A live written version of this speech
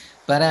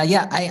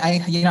Yeah,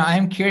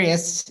 I'm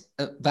curious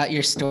about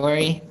your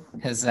story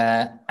because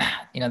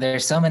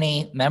there's so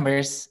many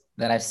members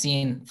that I've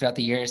seen throughout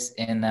the years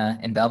in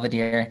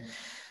Belvedere.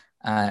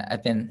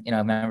 I've been,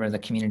 a member of the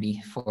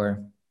community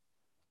for,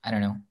 I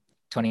don't know,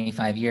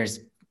 25 years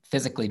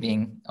physically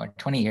being, or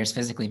 20 years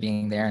physically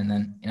being there. And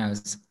then, I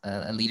was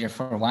a leader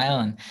for a while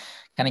and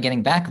kind of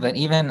getting back. But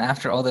even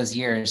after all those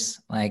years,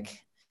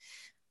 like,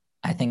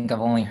 I think I've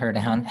only heard a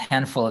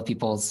handful of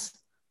people's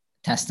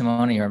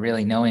testimony or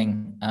really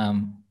knowing,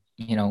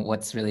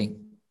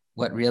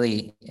 what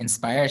really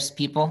inspires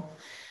people,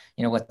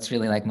 what's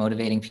really like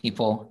motivating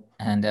people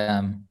and,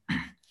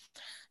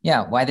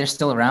 yeah, why they're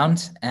still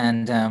around.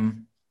 And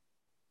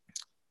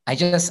I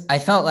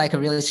felt like a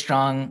really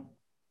strong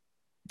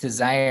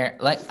desire.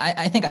 Like,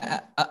 I think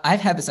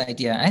I've had this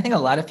idea. And I think a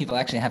lot of people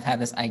actually have had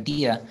this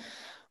idea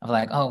of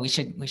like, oh, we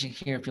should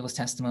hear people's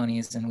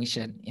testimonies and we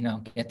should,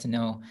 get to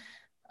know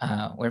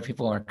where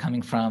people are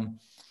coming from.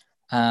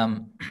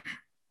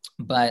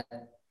 But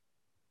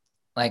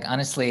like,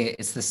 honestly,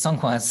 it's the song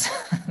was,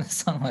 the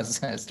song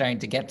was starting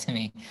to get to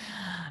me.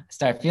 I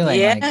start feeling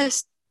like,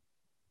 Yes.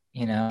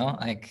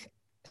 like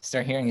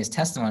start hearing these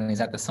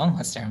testimonies at the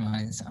Songwa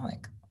ceremonies. I'm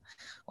like,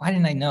 why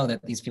didn't I know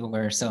that these people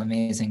were so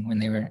amazing when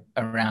they were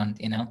around,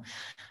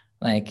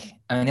 Like,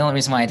 I mean, the only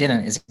reason why I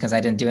didn't is because I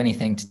didn't do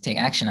anything to take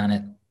action on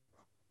it.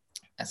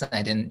 So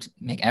I didn't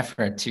make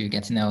effort to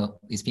get to know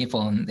these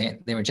people. And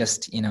they were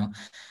just,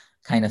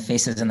 kind of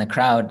faces in the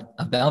crowd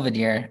of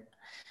Belvedere.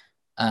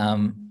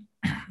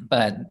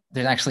 But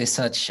there's actually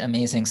such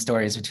amazing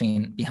stories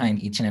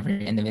behind each and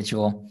every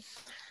individual.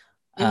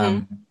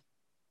 Mm-hmm.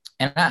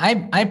 And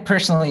I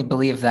personally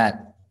believe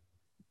that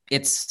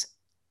it's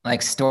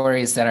like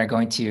stories that are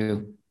going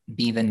to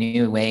be the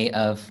new way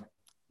of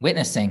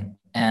witnessing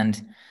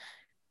and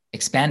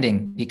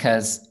expanding,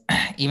 because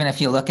even if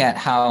you look at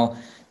how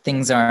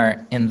things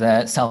are in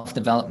the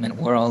self-development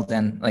world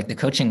and like the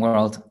coaching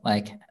world,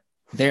 like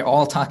they're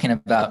all talking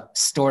about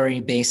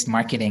story-based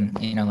marketing.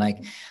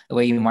 Like the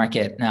way you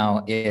market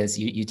now is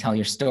you tell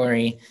your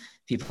story,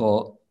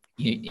 people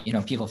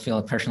people feel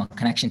a personal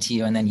connection to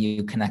you, and then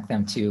you connect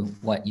them to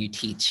what you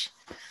teach.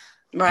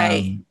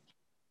 Right.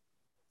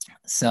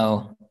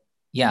 So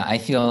yeah, I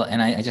feel,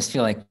 and I just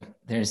feel like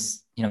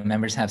there's,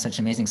 members have such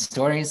amazing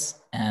stories,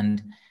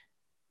 and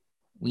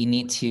we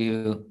need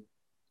to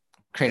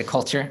create a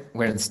culture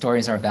where the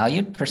stories are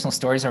valued, personal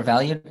stories are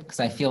valued, because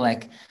I feel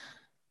like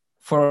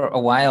for a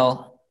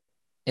while,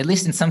 at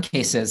least in some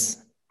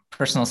cases,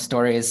 personal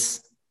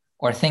stories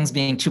or things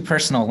being too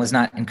personal was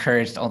not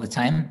encouraged all the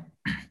time.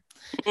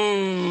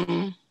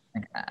 Mm.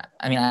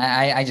 I mean,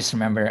 I just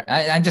remember,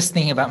 I'm just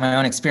thinking about my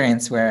own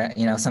experience where,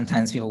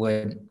 sometimes people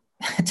would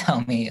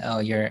tell me, oh,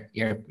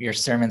 your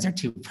sermons are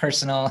too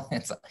personal.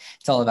 It's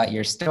all about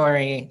your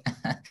story.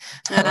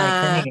 Like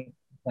for me,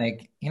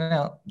 like,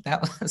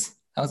 that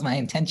was my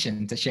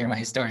intention to share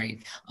my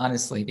story,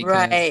 honestly,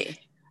 because Right.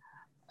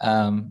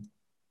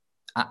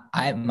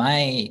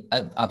 my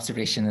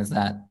observation is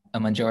that a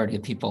majority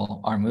of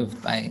people are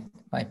moved by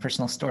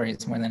personal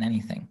stories more than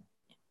anything,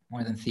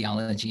 more than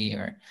theology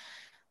or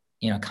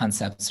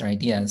concepts or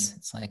ideas.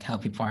 It's like how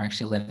people are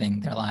actually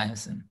living their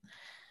lives, and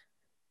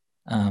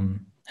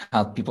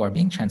how people are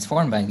being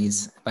transformed by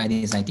these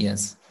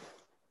ideas.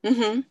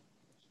 Mm-hmm.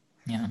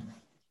 Yeah.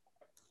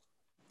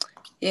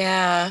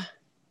 Yeah.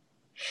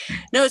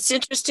 No, it's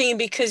interesting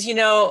because,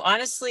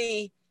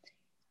 honestly,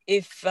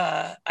 if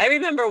I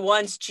remember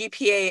once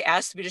GPA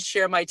asked me to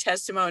share my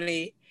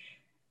testimony,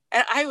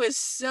 and I was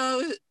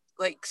so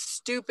like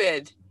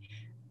stupid.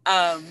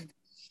 Um,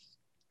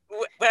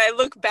 when I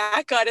look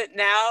back on it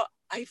now,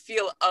 I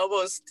feel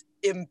almost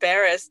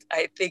embarrassed.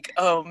 I think,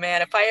 oh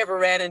man, if I ever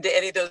ran into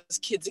any of those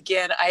kids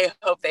again, I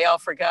hope they all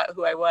forgot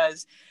who I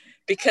was,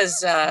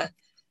 because I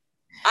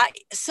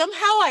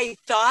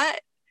thought,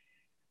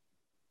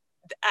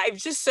 I'm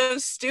just so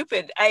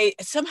stupid. I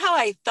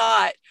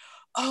thought,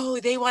 oh,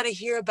 they want to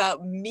hear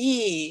about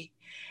me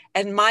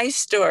and my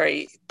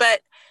story.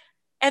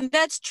 And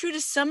that's true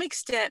to some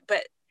extent,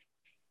 but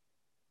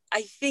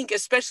I think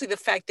especially the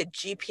fact that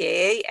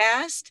GPA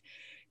asked,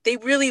 they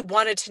really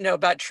wanted to know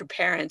about true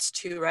parents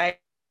too, right?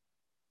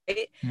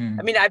 I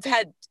mean, Mm. I've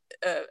had,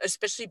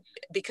 especially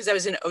because I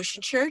was in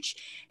Ocean Church,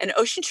 and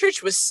Ocean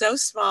Church was so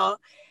small,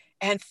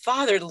 and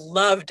Father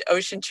loved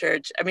Ocean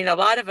Church. I mean, a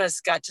lot of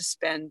us got to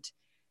spend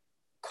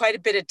quite a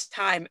bit of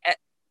time at,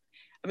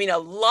 I mean, a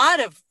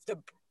lot of the,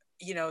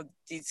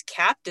 these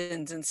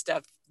captains and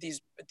stuff,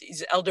 these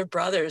elder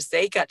brothers,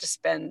 they got to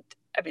spend,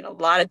 I mean, a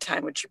lot of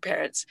time with your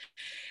parents.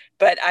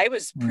 But I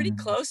was pretty Mm.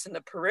 close in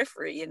the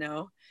periphery.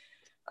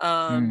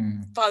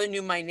 Mm. Father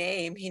knew my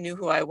name. He knew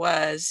who I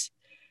was.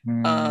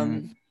 Mm.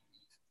 Um,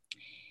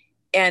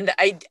 and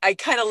I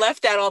kind of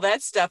left out all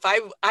that stuff.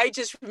 I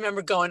just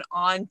remember going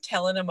on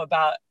telling him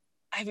about,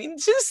 I mean,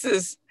 just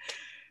this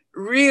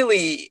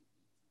really,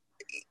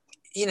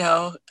 you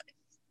know,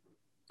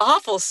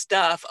 awful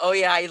stuff. Oh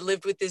yeah, I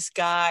lived with this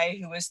guy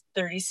who was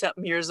 30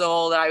 something years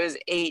old. I was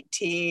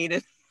 18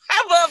 and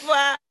blah, blah,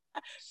 blah.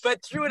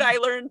 But through it, I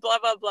learned blah,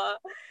 blah, blah.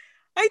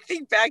 I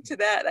think back to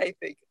that. I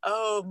think,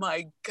 oh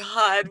my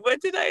God,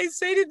 what did I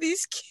say to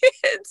these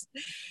kids?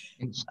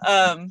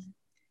 Um,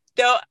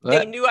 though they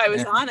But knew I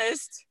was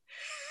honest,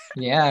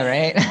 yeah,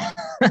 right.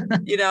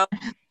 you know.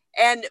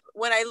 And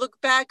when I look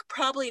back,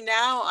 probably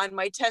now on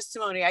my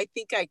testimony, I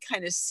think I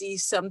kind of see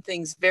some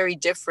things very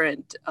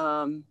different.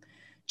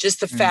 Just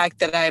the Mm, fact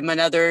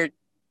that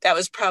that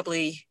was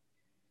probably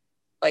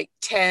like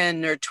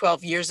 10 or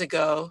 12 years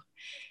ago.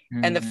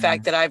 And the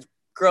fact mm, that I've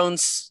grown,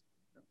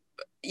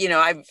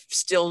 I've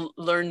still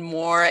learned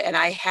more, and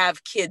I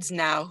have kids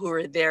now who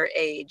are their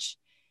age.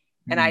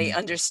 And I mm,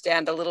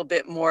 understand a little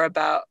bit more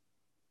about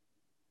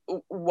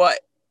what,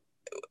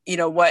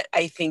 what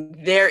I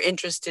think they're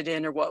interested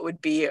in, or what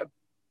would be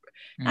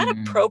not mm,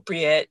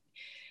 appropriate,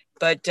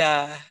 but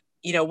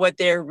what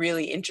they're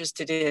really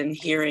interested in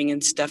hearing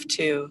and stuff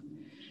too.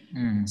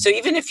 So mm.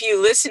 even if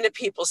you listen to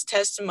people's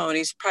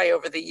testimonies, probably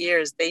over the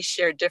years, they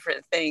share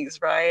different things,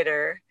 right?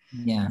 Or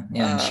Yeah,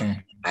 yeah,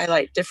 sure.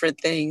 highlight different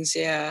things.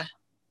 Yeah.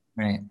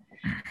 Right.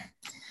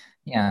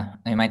 Yeah.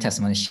 I mean, my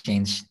testimony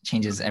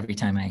changes every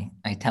time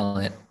I tell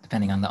it,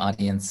 depending on the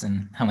audience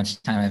and how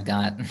much time I've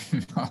got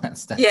and all that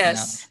stuff, you know.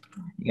 Yes.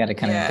 You got to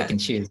kind of pick Yeah. and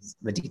choose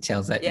the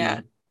details that Yeah.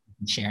 you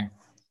can share.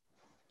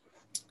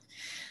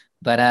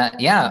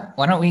 But yeah,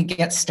 why don't we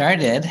get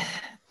started?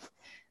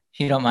 If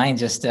you don't mind,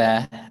 just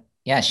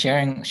yeah,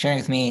 sharing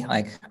with me.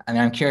 Like, I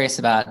mean, I'm curious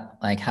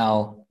about like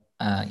how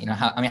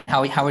how I mean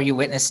how were you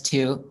witnessed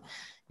to?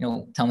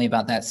 Tell me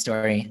about that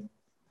story.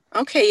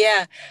 Okay.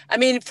 Yeah. I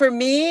mean, for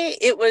me,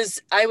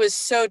 I was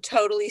so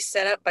totally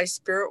set up by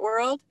Spirit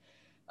World.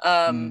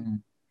 Um,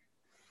 Mm,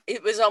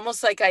 it was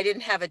almost like I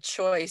didn't have a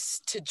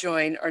choice to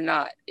join or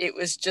not. It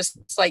was just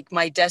like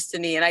my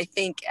destiny. And I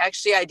think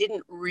actually I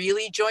didn't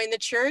really join the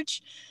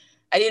church.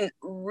 I didn't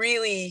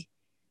really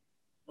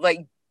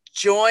like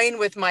join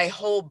with my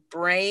whole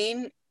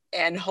brain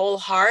and whole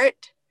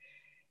heart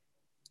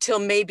till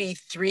maybe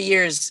 3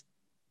 years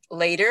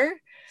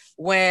later,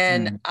 when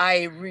mm,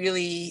 I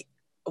really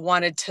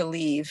wanted to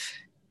leave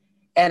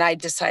and I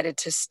decided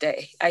to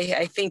stay.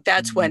 I think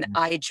that's when mm.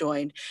 I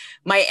joined.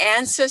 My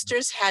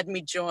ancestors had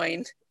me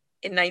join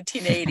in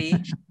 1980,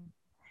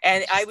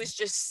 and I Interesting. was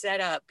just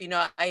set up.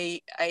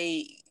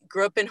 I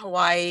grew up in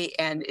Hawaii,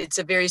 and it's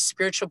a very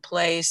spiritual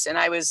place. And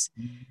I was,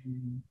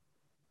 Mm,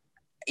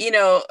 you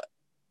know,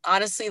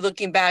 honestly,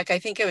 looking back, I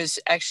think I was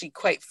actually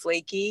quite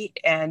flaky.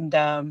 And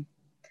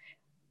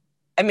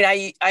I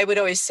mean, I would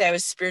always say I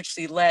was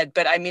spiritually led,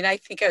 but I mean, I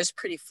think I was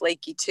pretty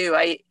flaky too.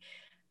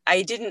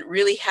 I didn't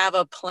really have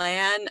a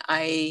plan.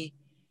 I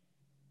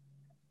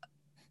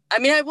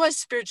mean, I was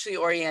spiritually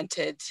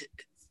oriented.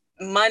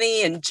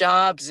 Money and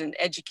jobs and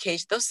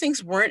education, those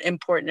things weren't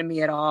important to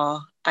me at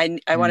all. I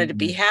wanted to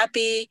be mm,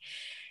 happy,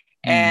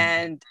 mm,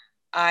 and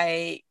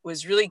I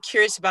was really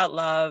curious about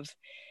love,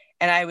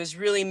 and I was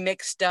really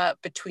mixed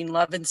up between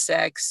love and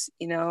sex,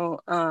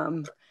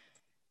 and,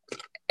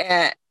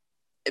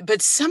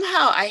 but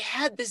somehow I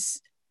had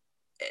this,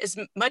 as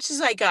much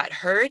as I got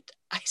hurt,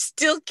 I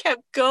still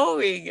kept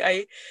going.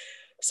 I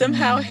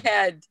somehow mm,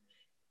 had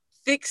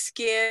thick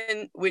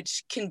skin,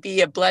 which can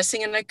be a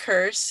blessing and a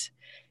curse.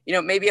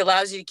 Maybe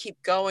allows you to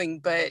keep going,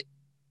 but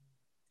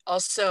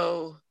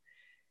also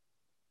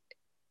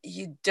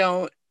you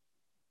don't,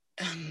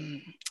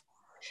 um,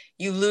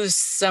 you lose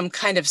some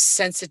kind of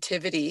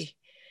sensitivity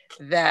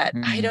that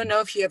I don't mm,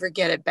 know if you ever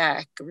get it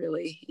back,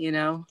 really.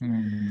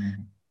 mm,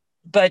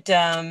 But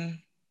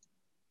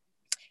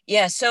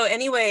yeah, so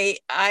anyway,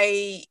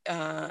 I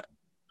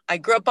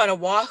grew up on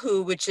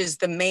Oahu, which is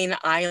the main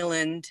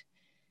island.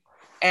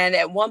 And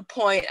at one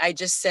point, I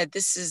just said,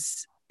 this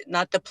is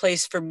not the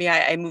place for me.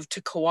 I moved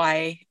to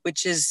Kauai,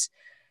 which is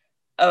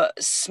a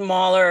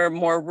smaller,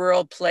 more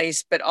rural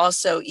place, but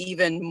also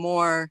even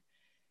more.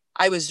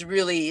 I was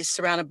really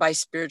surrounded by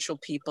spiritual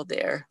people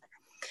there.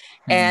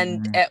 And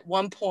mm, at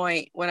one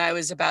point, when I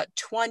was about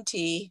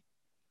 20,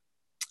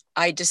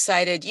 I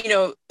decided,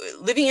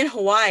 living in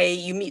Hawaii,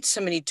 you meet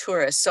so many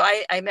tourists. So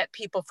I met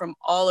people from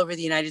all over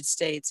the United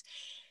States,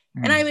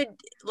 and I mm, would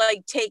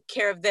like take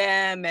care of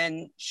them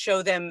and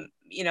show them,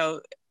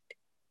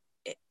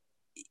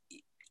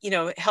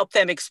 help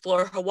them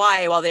explore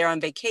Hawaii while they're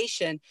on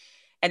vacation.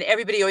 And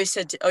everybody always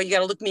said, "Oh, you got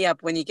to look me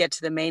up when you get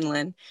to the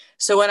mainland."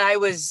 So when I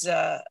was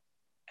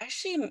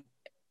actually,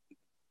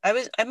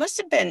 I must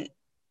have been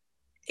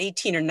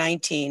 18 or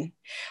 19,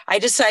 I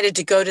decided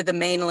to go to the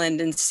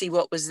mainland and see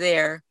what was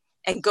there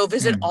and go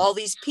visit mm, all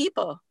these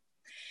people.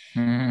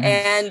 mm.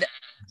 And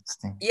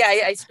Interesting. yeah,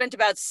 I spent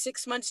about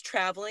 6 months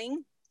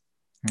traveling,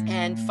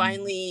 and Mm,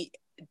 finally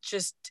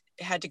just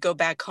had to go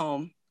back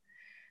home.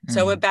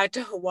 So I went mm, back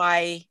to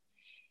Hawaii,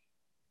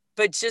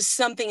 but just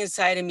something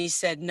inside of me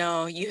said,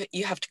 no,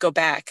 you have to go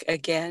back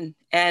again.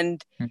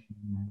 And mm,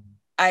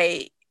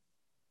 I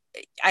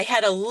I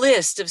had a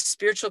list of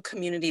spiritual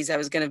communities I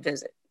was going to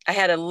visit. I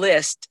had a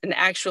list, an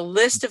actual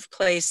list of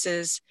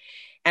places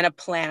and a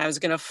plan. I was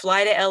going to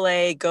fly to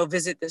LA, go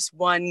visit this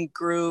one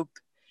group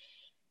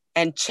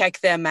and check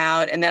them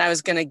out. And then I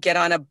was going to get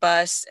on a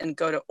bus and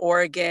go to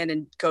Oregon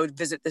and go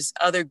visit this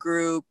other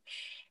group.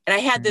 And I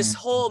had this Mm.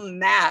 whole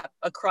map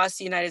across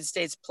the United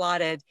States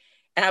plotted,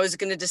 and I was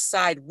going to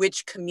decide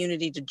which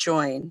community to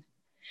join.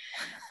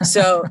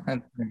 So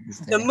That's the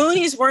interesting.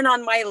 Moonies weren't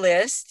on my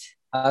list.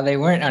 They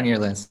weren't on your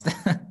list.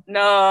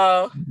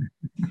 No,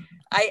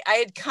 I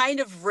had kind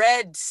of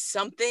read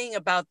something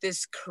about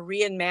this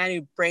Korean man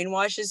who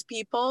brainwashes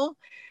people,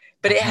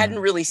 but it hadn't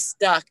Uh-huh. really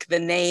stuck, the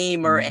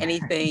name or Yeah.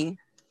 anything.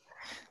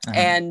 Uh-huh.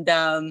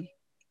 And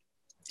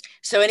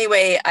so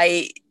anyway,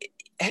 I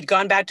had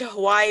gone back to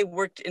Hawaii,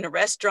 worked in a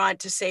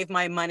restaurant to save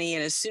my money.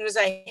 And as soon as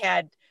I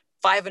had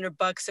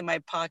 $500 in my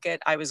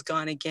pocket, I was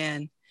gone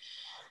again.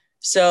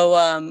 So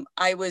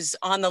I was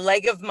on the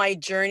leg of my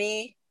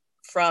journey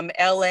from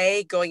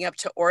LA going up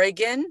to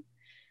Oregon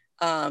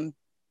um,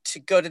 to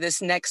go to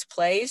this next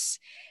place.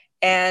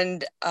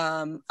 And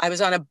I was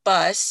on a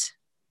bus,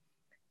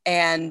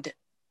 and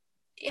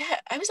yeah,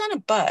 I was on a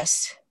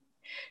bus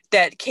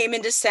that came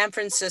into San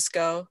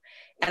Francisco,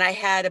 and I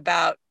had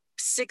about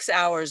 6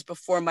 hours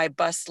before my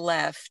bus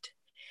left.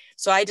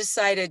 So I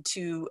decided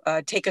to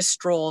take a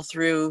stroll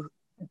through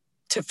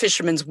to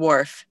Fisherman's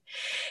Wharf.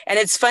 And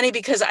it's funny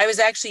because I was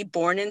actually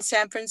born in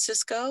San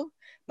Francisco.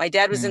 My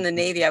dad was in the Mm.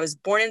 Navy. I was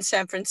born in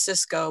San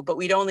Francisco, but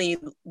we only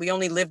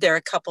lived there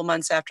a couple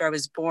months after I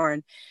was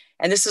born.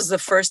 And this is the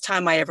first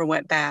time I ever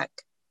went back.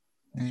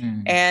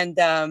 Mm.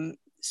 And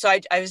so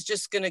I was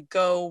just going to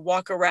go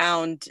walk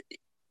around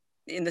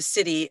in the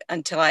city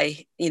until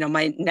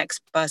my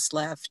next bus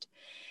left.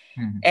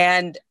 Mm.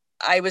 And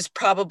I was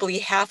probably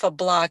half a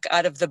block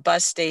out of the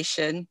bus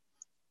station.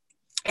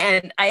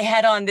 And I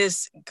had on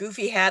this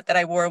goofy hat that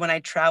I wore when I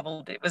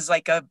traveled. It was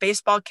like a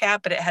baseball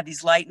cap, but it had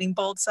these lightning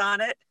bolts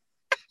on it.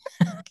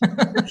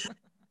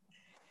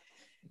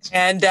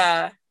 And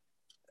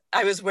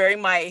I was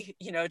wearing my,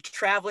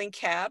 traveling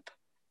cap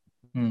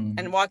and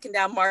Mm. walking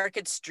down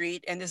Market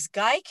Street. And this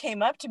guy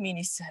came up to me and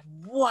he said,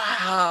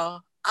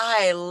 "Wow,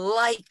 I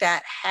like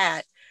that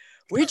hat.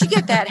 Where'd you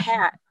get that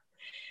hat?"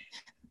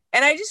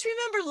 And I just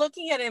remember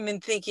looking at him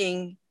and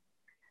thinking,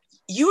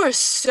 "You are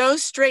so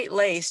straight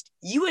laced.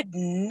 You would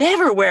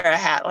never wear a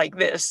hat like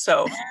this.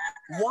 So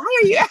why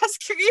are you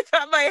asking me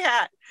about my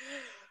hat?"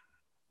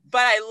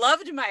 But I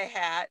loved my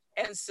hat.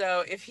 And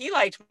so if he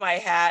liked my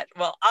hat,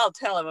 well, I'll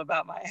tell him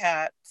about my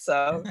hat.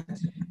 So,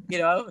 you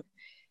know,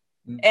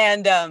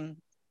 and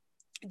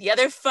the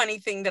other funny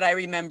thing that I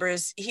remember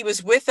is he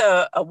was with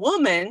a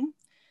woman.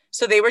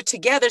 So they were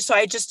together. So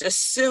I just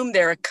assumed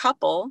they're a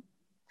couple,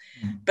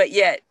 Mm. but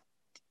yet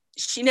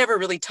she never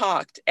really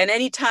talked. And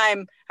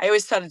anytime I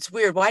always thought it's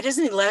weird. Why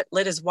doesn't he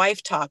let his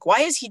wife talk?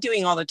 Why is he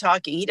doing all the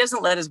talking? He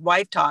doesn't let his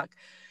wife talk.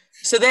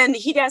 So then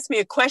he'd ask me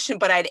a question,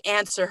 but I'd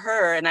answer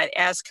her and I'd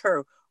ask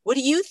her, "What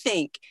do you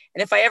think?"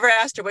 And if I ever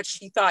asked her what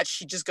she thought,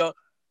 she'd just go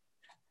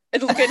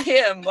and look at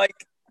him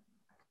like.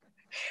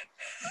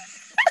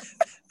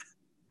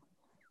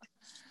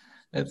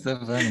 That's so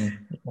funny.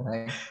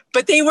 Okay.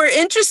 But they were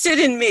interested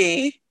in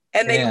me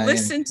and they Yeah, yeah.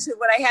 listened to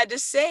what I had to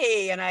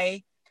say. And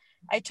I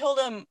told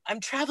them I'm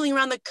traveling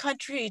around the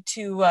country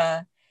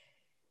to,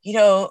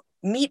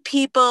 meet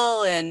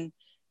people and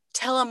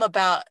tell them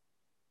about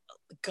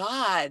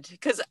God,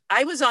 because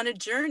I was on a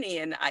journey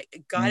and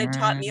God had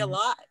taught me a Mm.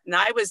 lot and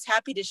I was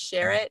happy to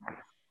share it,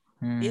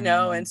 and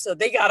Mm. so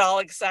they got all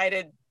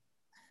excited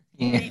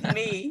meeting Yeah.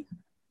 me.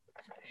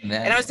 And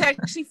I That. was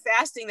actually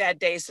fasting that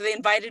day. So they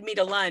invited me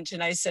to lunch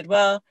and I said,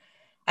 "Well,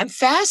 I'm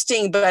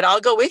fasting, but I'll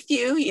go with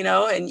you,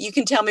 and you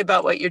can tell me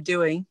about what you're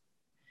doing."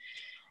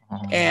 Oh,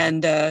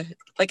 And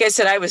like I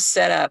said, I was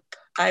set up.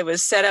 I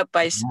was set up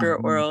by yeah, Spirit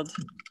yeah. World.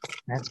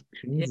 That's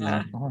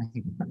Yeah. crazy. Oh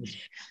my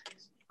gosh.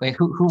 Wait,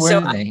 who So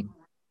were they?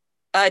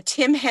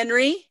 Tim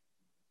Henry,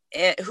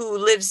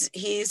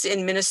 he's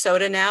in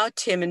Minnesota now.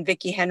 Tim and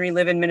Vicki Henry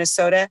live in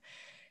Minnesota.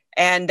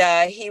 And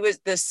he was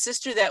the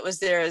sister that was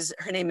there.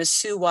 Her name is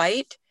Sue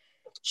White.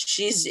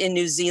 She's in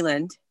New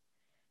Zealand.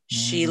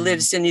 She Mm.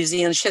 lives in New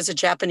Zealand. She has a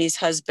Japanese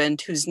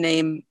husband whose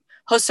name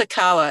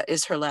Hosokawa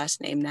is her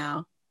last name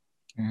now.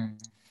 Mm.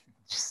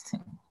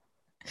 Interesting.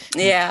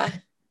 Yeah.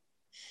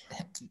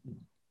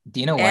 Do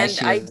you know why And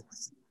she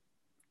was?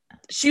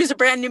 she was a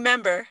brand new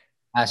member.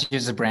 She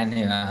was a brand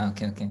new.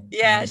 Okay, okay.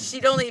 Yeah,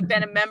 she'd only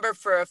been a member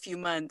for a few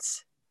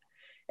months.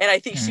 And I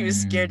think she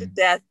was scared to Mm.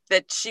 death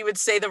that she would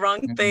say the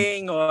wrong Mm.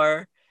 thing,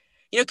 or,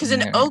 because in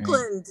Right, right, right.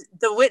 Oakland,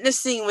 the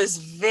witnessing was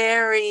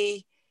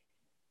very,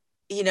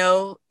 you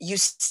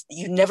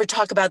never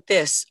talk about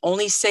this,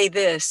 only say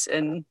this.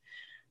 And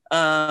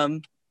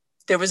um,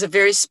 there was a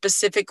very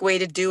specific way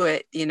to do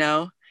it.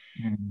 Mm.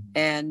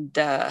 And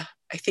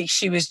I think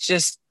she was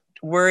just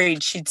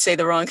worried she'd say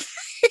the wrong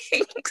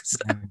things.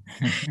 Mm.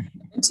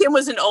 And Tim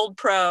was an old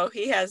pro.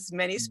 He has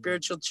many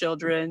spiritual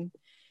children.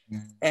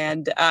 Mm.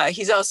 And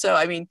he's also,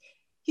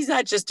 he's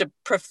not just a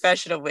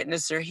professional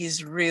witnesser.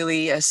 He's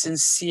really a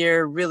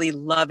sincere, really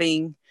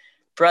loving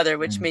brother,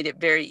 which Mm. made it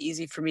very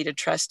easy for me to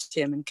trust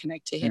him and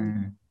connect to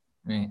him.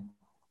 Mm.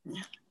 Right.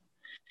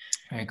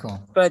 Very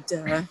cool. But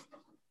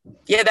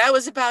yeah, that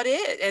was about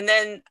it. And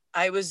then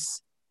I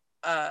was,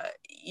 uh,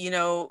 you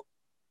know,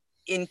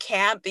 in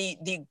camp.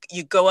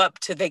 You go up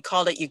to, they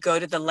called it, you go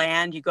to the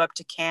land, you go up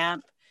to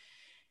camp.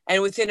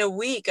 And within a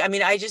week, I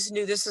mean, I just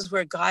knew this is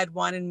where God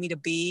wanted me to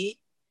be.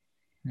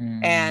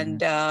 Mm,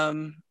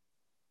 And,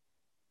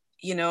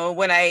 you know,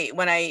 when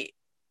I,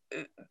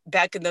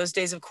 back in those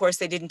days, of course,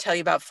 they didn't tell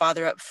you about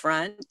Father up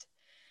front.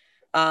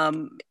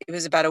 It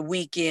was about a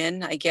week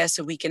in, I guess,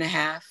 a week and a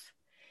half.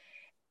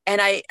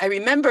 And I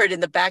remembered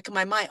in the back of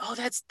my mind, oh,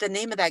 that's the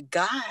name of that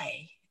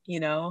guy, you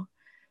know,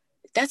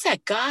 that's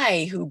that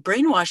guy who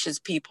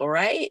brainwashes people,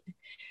 right?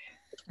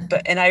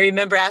 And I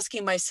remember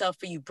asking myself,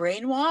 are you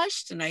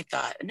brainwashed? And I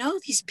thought, no,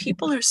 these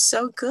people are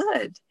so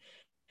good.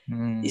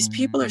 These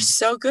people are mm,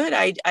 so good.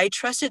 I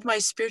trusted my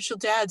spiritual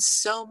dad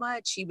so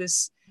much. He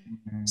was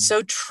mm,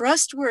 so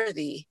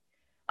trustworthy.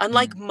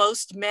 Unlike mm,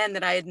 most men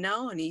that I had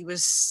known, he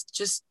was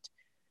just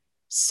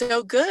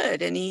so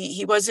good. And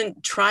he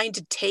wasn't trying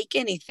to take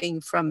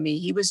anything from me.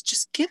 He was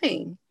just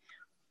giving.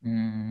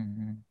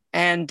 mm,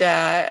 And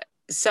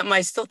something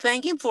I still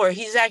thank him for.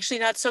 He's actually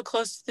not so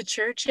close to the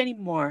church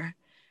anymore.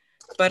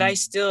 But I mm,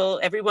 still,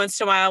 every once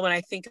in a while, when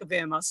I think of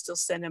him, I'll still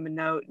send him a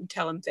note and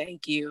tell him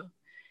thank you,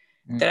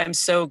 mm, that I'm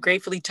so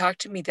grateful he talked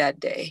to me that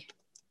day.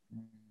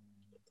 mm.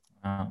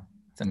 Wow,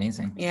 it's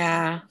amazing.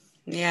 Yeah,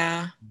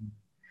 yeah. Mm,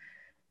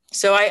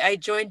 So I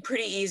joined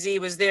pretty easy,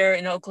 was there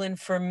in Oakland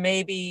for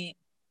maybe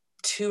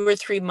 2 or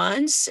 3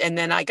 months, and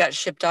then I got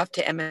shipped off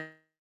to MS.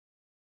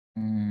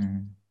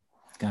 mm,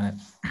 got it.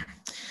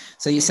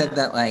 So you said Yeah.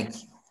 that like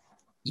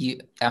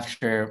you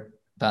after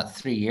about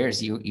 3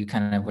 years, you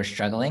kind of were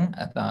struggling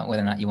about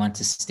whether or not you want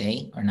to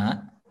stay or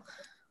not.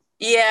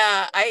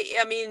 Yeah,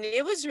 I mean,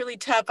 it was really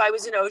tough. I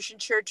was in Ocean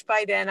Church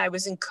by then. I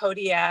was in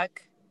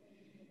Kodiak.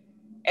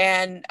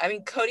 And I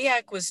mean,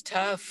 Kodiak was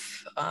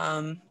tough.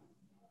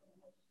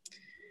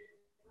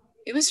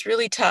 It was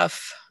really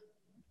tough.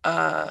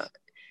 Uh,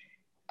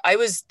 I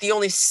was the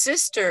only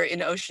sister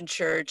in Ocean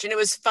Church. And it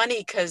was funny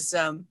because,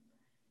 I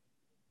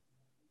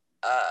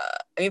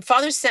mean,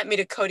 Father sent me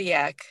to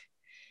Kodiak.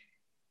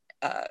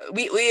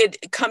 We had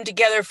come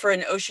together for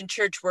an Ocean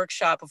Church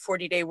workshop, a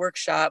 40-day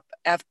workshop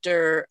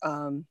after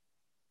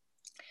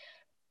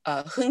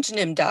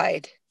Hunjanim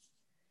died.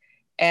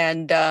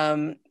 And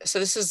so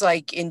this is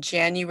like in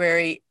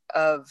January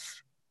of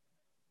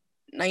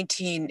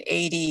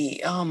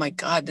 1980. Oh my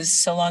God, this is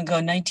so long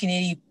ago.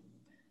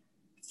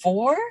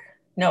 1984?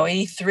 No,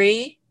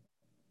 83.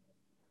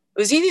 It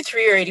was either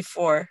 3 or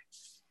 84.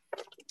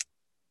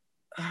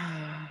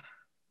 I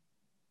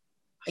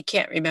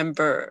can't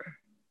remember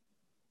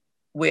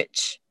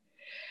which.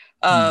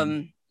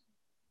 Mm,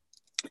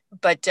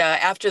 But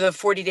after the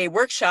 40-day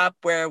workshop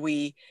where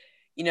we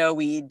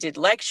did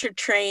lecture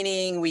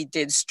training, we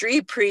did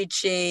street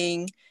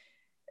preaching,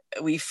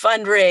 we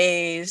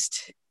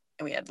fundraised,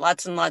 and we had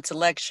lots and lots of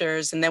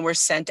lectures, and then we're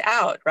sent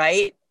out,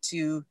 right,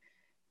 to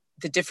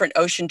the different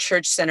Ocean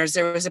Church centers.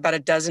 There was about a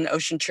dozen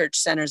Ocean Church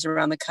centers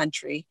around the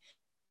country,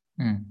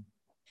 mm,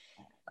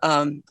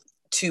 um,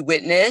 to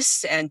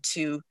witness and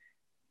to,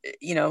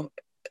 you know,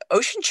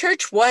 Ocean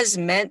Church was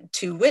meant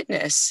to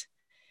witness.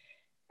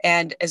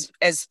 And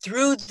as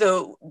through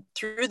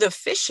the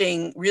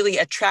fishing, really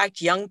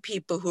attract young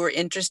people who are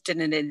interested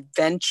in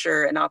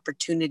adventure and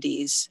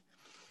opportunities.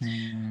 It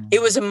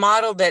mm, was a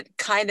model that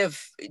kind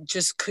of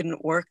just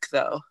couldn't work,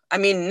 though. I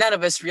mean, none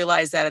of us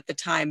realized that at the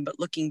time, but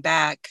looking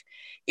back,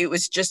 it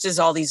was just as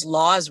all these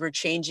laws were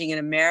changing in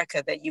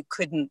America that you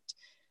couldn't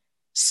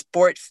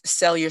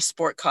sell your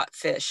sport caught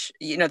fish.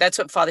 You know, that's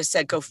what Father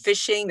said: go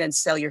fishing, then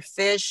sell your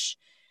fish,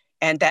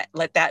 and that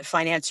let that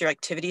finance your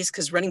activities,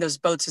 because running those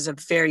boats is a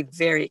very,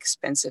 very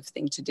expensive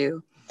thing to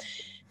do.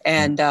 right.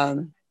 And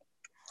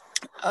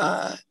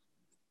uh,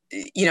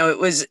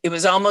 it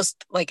was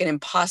almost like an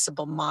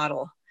impossible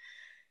model.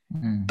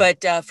 Mm,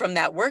 But from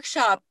that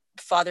workshop,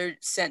 Father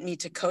sent me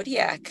to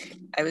Kodiak.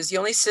 I was the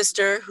only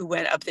sister who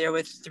went up there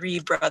with 3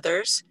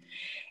 brothers.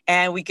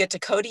 And we get to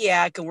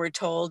Kodiak and we're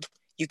told,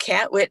 you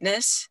can't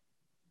witness,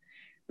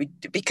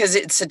 because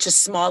it's such a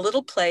small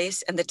little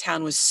place. And the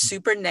town was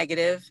super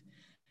negative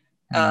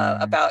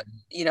mm, about,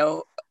 you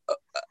know,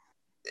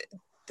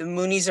 the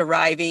Moonies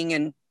arriving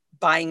and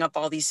buying up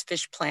all these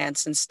fish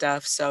plants and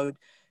stuff. So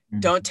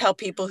don't mm, tell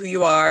people who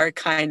you are,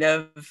 kind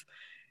of.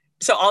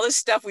 So all this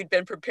stuff we'd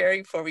been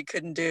preparing for, we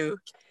couldn't do.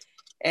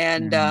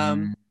 And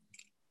mm.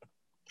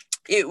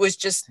 it was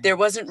just, there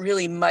wasn't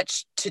really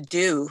much to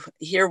do.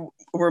 Here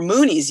were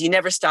Moonies. You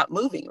never stop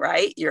moving,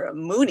 right? You're a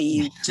Moonie.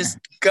 You just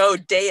go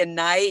day and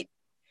night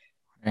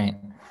Right.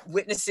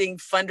 witnessing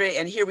fundraising.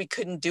 And here we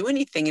couldn't do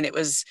anything. And it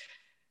was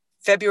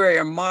February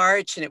or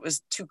March, and it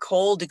was too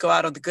cold to go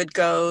out on the good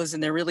goes.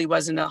 And there really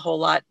wasn't a whole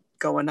lot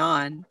going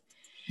on.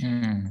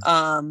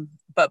 Mm,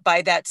 But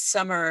by that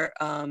summer,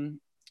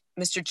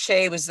 Mr.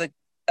 Che was the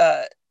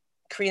uh,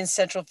 Korean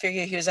central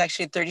figure. He was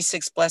actually a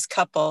 36 blessed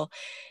couple.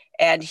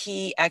 And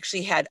he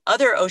actually had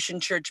other Ocean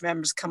Church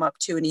members come up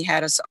too. And he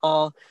had us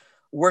all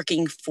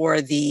working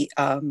for the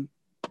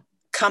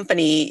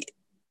company,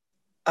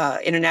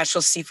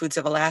 International Seafoods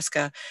of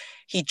Alaska.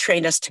 He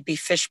trained us to be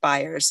fish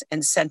buyers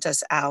and sent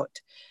us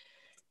out.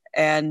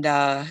 And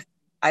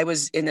I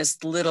was in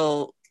this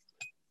little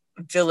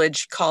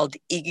village called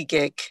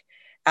Igigik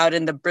out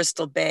in the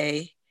Bristol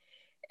Bay.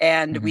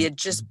 And we Mhm. had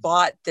just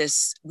bought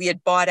this, we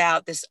had bought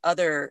out this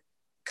other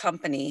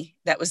company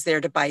that was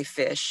there to buy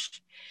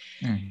fish.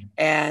 Mhm.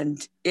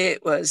 And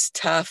it was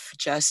tough,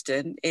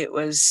 Justin. It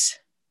was,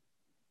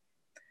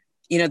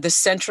 you know, the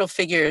central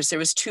figures, there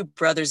was two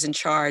brothers in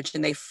charge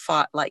and they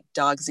fought like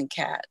dogs and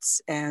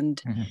cats.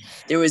 And Mhm.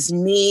 there was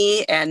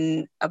me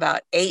and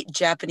about 8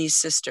 Japanese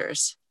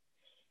sisters.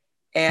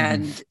 Mhm.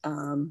 And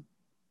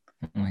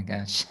Oh my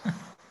gosh.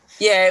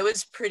 yeah, it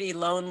was pretty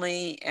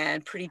lonely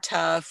and pretty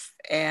tough.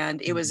 And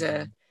it was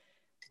a Mhm.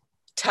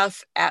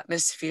 tough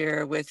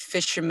atmosphere with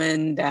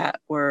fishermen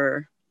that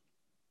were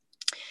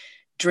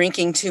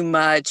drinking too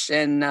much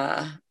and,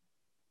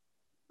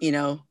 you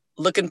know,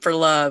 looking for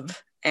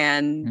love.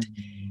 And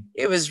Mhm.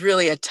 it was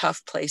really a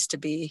tough place to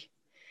be.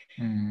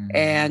 Mhm.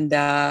 And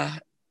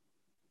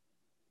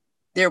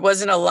there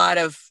wasn't a lot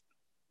of,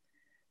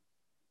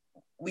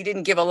 we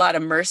didn't give a lot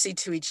of mercy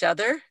to each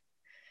other.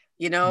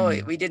 You know,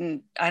 Mhm. we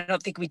didn't, I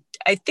don't think we,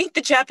 I think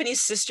the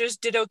Japanese sisters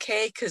did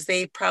okay because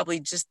they probably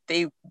just,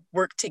 they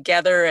worked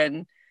together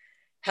and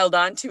held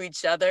on to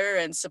each other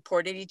and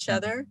supported each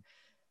other.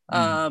 Mhm. Mhm.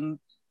 Um,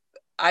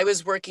 I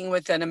was working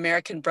with an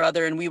American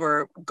brother and we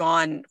were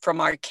gone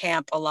from our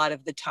camp a lot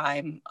of the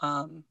time,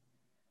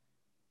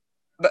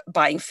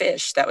 buying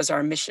fish. That was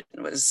our mission,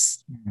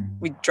 was Mhm.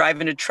 we'd drive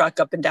in a truck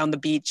up and down the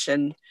beach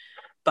and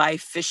buy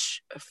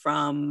fish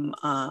from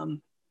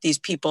these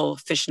people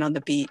fishing on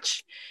the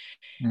beach.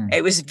 It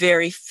Mhm. was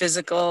very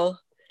physical,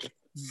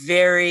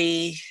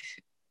 very,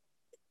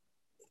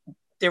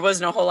 there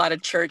wasn't a whole lot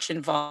of church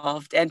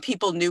involved. And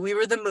people knew we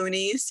were the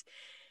Moonies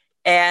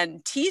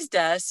and teased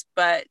us,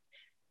 but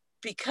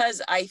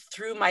because I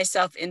threw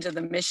myself into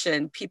the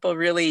mission, people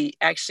really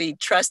actually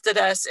trusted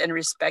us and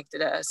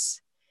respected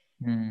us.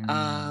 Mhm.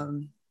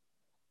 Um,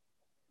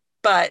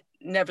 but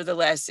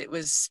nevertheless, it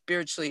was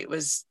spiritually, it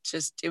was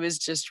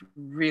just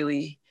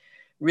really,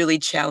 really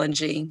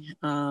challenging.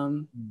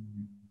 Mhm.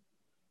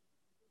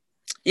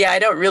 Yeah, I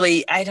don't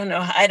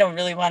know, I don't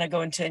really want to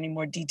go into any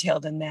more detail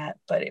than that,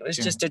 but it was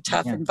Sure. just a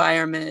tough Yeah.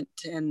 environment.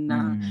 And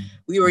Mhm.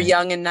 we were Right.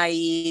 young and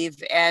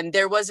naive, and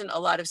there wasn't a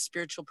lot of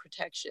spiritual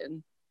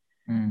protection.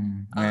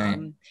 Mhm. Right.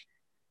 Um,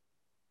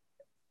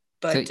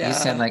 So but you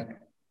said like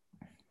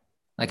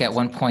at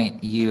one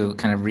point you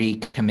kind of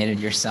recommitted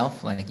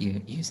yourself, like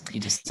you yeah,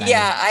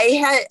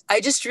 decided. I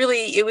just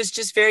really, it was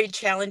just very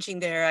challenging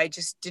there. I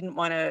just didn't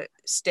want to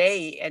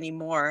stay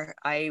anymore.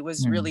 I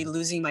was really Mhm.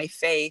 losing my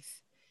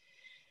faith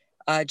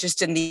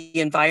just in the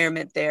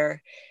environment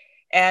there.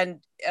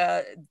 And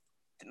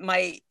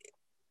my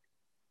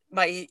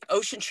my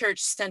Ocean Church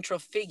central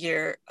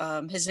figure,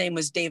 his name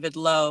was David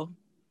Lowe.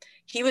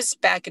 He was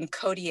back in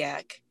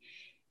Kodiak,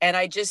 and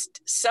I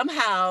just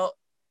somehow,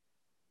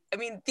 I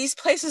mean, these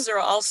places are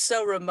all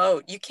so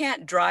remote. You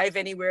can't drive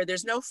anywhere.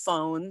 There's no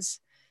phones.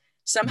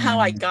 Somehow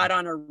I Mhm. got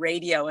on a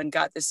radio and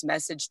got this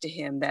message to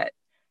him that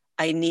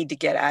I need to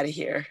get out of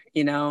here,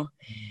 you know?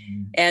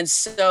 Mhm. And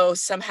so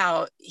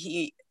somehow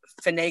he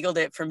finagled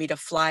it for me to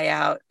fly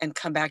out and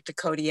come back to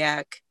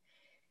Kodiak.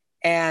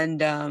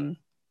 And I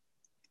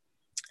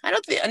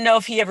don't know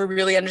if he ever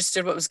really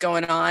understood what was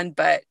going on,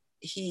 but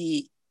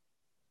he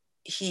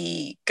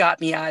he got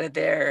me out of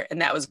there,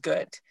 and that was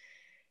good.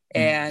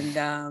 And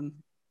Mhm.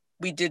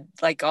 we did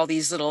like all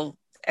these little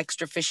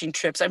extra fishing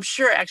trips. I'm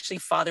sure actually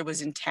father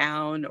was in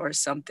town or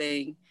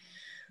something,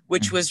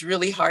 which Mhm. was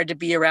really hard to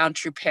be around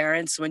true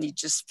parents when you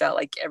just felt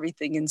like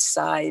everything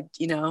inside,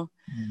 you know.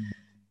 Mhm.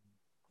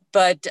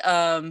 But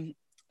and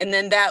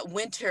then that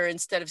winter,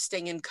 instead of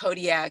staying in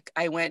Kodiak,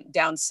 I went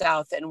down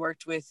south and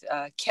worked with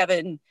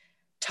Kevin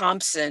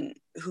Thompson,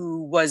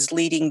 who was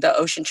leading the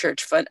Ocean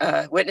Church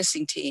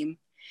witnessing team.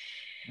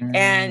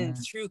 And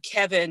Mhm. through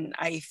Kevin,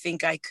 I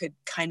think I could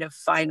kind of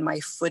find my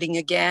footing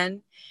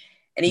again.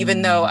 And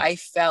even though Mhm. I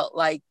felt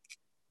like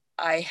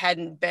I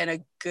hadn't been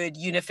a good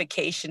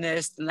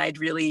unificationist and I'd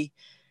really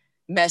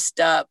messed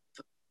up,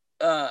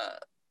 uh,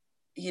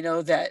 you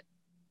know, that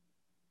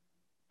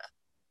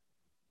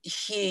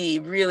he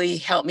really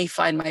helped me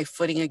find my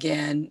footing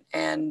again.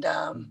 And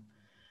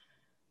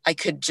I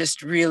could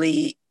just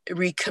really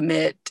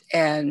recommit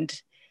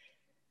and,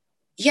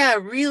 yeah,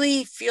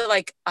 really feel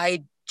like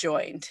I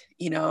joined,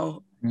 you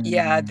know.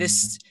 Yeah,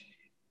 this, Mhm.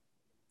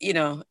 you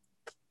know,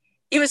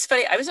 it was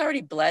funny. I was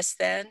already blessed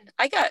then.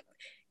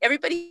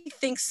 Everybody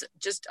thinks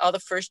just all the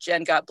first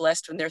gen got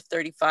blessed when they're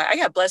 35. I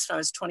got blessed when I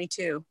was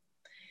 22.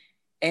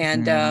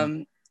 And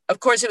Mhm. of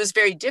course, it was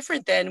very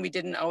different then. We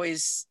didn't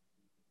always,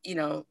 you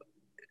know,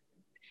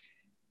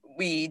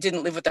 we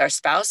didn't live with our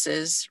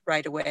spouses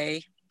right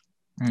away.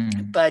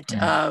 Mhm. But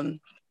Right.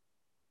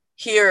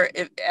 here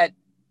at,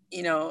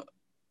 you know,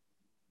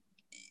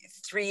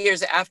 3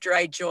 years after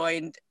I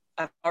joined,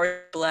 I'm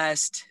already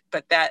blessed.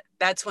 But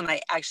that's when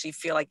I actually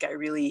feel like I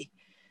really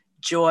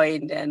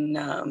joined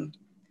and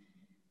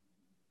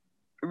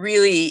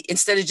really,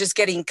 instead of just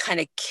getting kind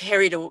of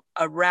carried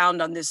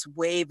around on this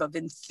wave of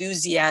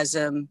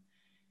enthusiasm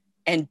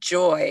and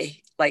joy,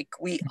 like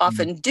we Mhm.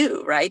 often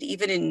do, right?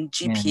 Even in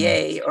Yeah.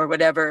 GPA or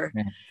whatever,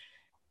 Right.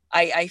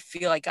 I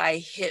feel like I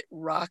hit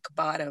rock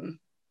bottom.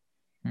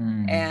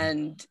 Mhm.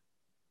 And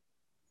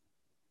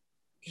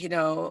you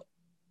know,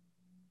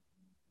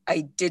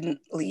 I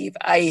didn't leave.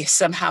 I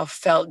somehow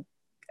felt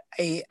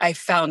I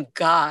found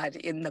God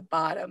in the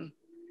bottom.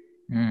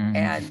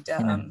 And,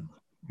 Yeah.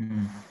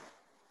 Mm.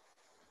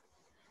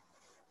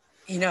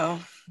 you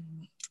know,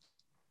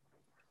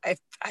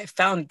 I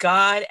found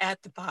God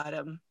at the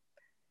bottom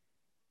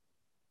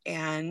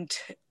and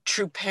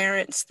true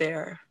parents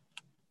there,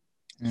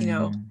 you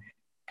know, Mm.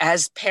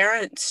 as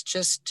parents,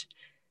 just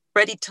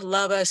ready to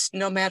love us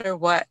no matter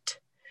what.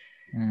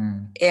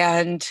 Mm.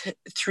 And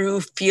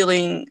through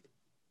feeling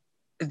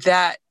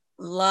that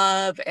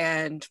love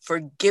and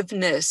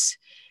forgiveness,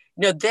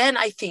 then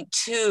I think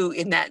too,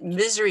 in that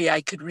misery,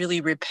 I could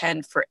really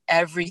repent for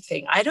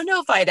everything. I don't know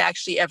if I'd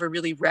actually ever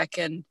really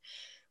reckoned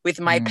with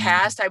my Mm.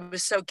 past. I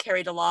was so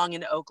carried along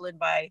in Oakland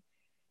by,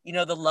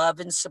 the love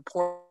and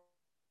support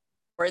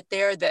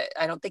there, that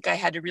I don't think I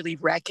had to really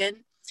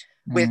reckon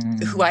with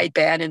who Mm. I'd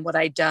been and what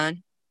I'd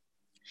done.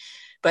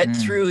 But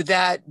Mm. through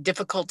that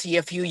difficulty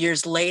a few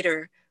years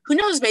later, who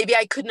knows, maybe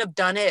I couldn't have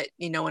done it,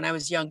 when I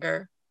was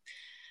younger.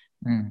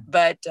 Mm.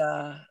 But,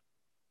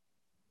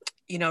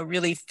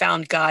 really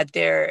found God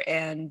there.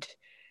 And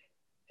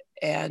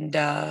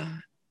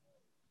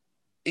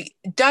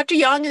Dr.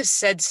 Young has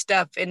said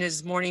stuff in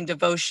his morning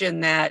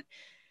devotion that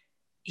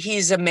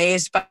he's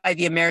amazed by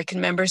the American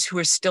members who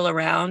are still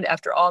around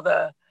after all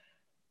the,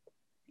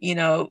 you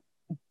know,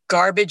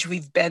 garbage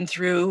we've been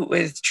through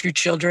with True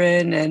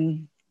Children.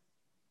 And,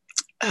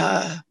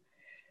 uh,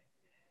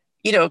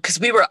 because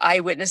we were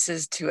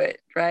eyewitnesses to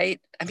it, right?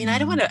 I mean,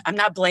 Mm. I'm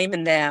not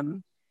blaming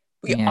them.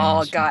 We Yeah,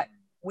 all sure. got,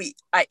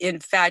 in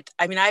fact,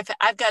 I mean,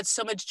 I've got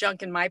so much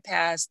junk in my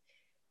past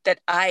that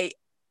I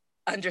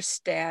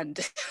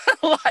understand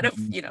a lot of,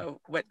 Mm.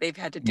 what they've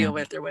had to Yeah. deal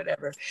with or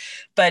whatever.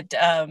 But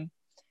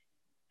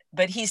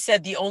he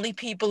said the only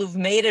people who've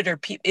made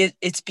it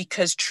it's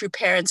because true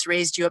parents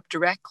raised you up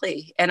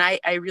directly. And I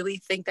really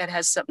think that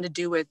has something to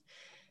do with,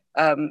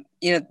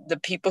 the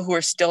people who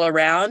are still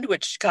around,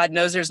 which God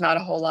knows there's not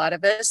a whole lot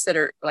of us that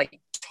are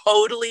like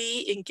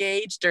totally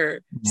engaged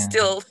or Yeah.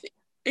 still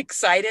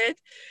excited.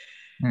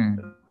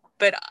 Mm.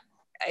 But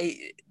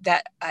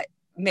I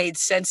made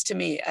sense to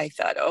me. I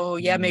thought, oh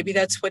yeah, maybe Mm.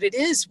 that's what it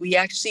is. We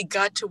actually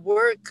got to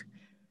work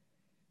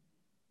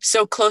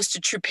so close to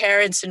true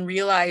parents and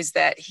realize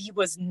that he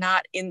was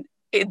not in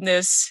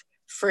this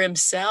for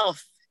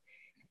himself.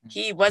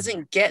 He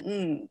wasn't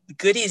getting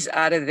goodies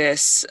out of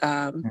this.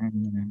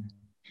 Mm.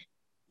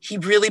 He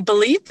really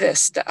believed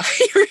this stuff.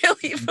 He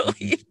really Mm.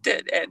 believed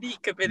it, and he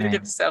committed Right.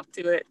 himself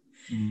to it,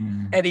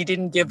 Mm. and he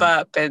didn't give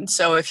up. And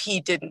so if he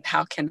didn't,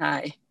 how can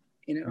I?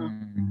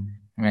 Mm.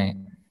 Right.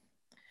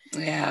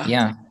 Yeah.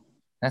 Yeah,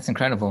 that's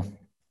incredible.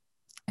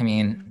 I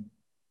mean,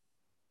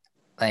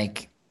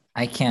 like,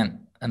 I can't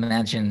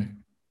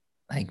imagine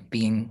like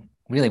being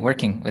really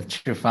working with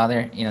True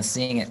Father,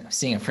 seeing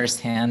it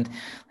firsthand,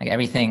 like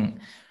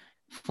everything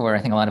for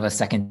I think a lot of us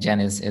second gen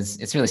is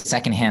it's really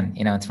secondhand.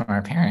 It's from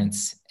our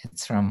parents.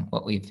 It's from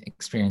what we've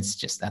experienced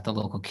just at the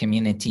local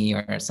community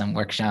or some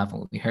workshop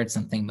or we heard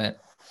something.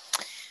 But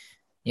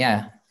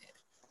yeah,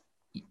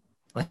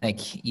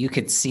 like you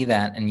could see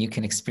that and you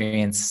can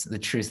experience the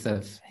truth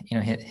of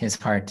his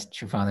heart,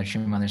 True Father,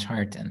 True Mother's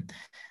heart, and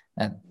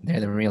that they're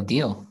the real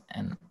deal.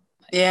 And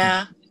I think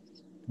Yeah.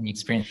 when you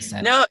experience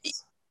that. No,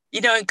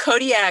 in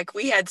Kodiak,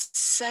 we had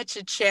such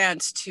a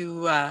chance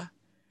to,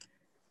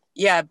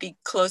 be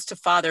close to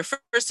Father.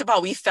 First of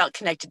all, we felt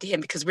connected to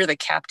him because we're the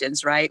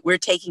captains, right? We're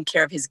taking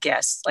care of his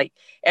guests. Like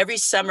every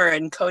summer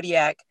in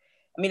Kodiak,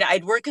 I mean,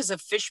 I'd work as a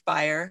fish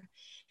buyer.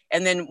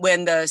 And then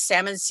when the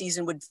salmon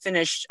season would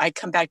finish, I'd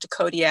come back to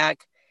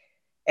Kodiak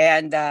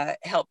and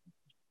help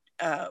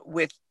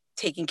with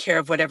taking care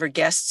of whatever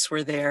guests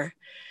were there.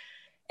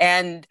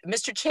 And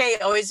Mr. Che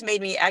always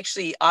made me,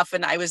 actually,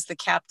 often I was the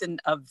captain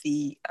of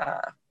the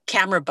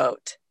camera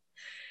boat.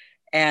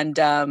 And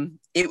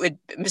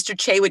Mr.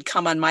 Che would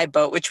come on my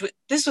boat,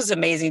 this was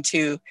amazing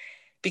too,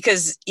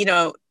 because,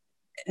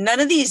 none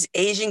of these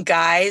Asian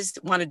guys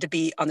wanted to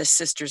be on the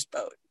sister's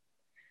boat.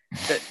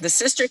 The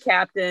sister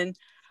captain,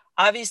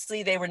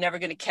 obviously they were never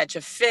going to catch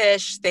a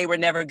fish. They were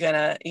never going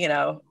to,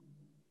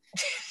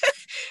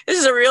 this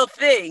is a real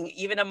thing,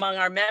 even among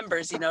our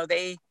members,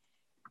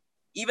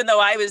 even though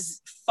I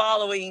was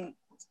following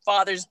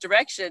Father's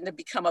direction to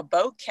become a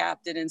boat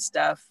captain and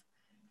stuff.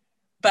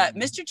 But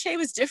Mr. Che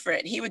was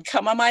different. He would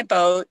come on my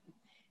boat.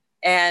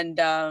 And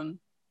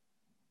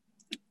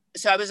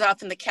so I was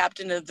often the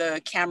captain of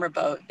the camera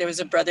boat. There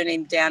was a brother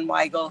named Dan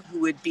Weigel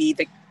who would be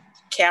the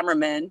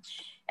cameraman.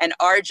 And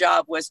our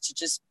job was to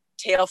just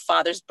tail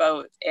Father's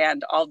boat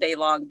and all day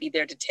long be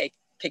there to take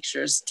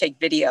pictures, take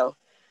video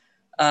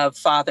of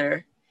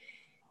Father.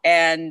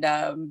 And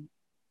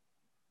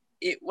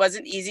it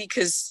wasn't easy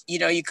because,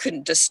 you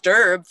couldn't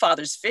disturb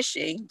Father's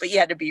fishing, but you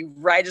had to be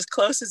right as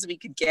close as we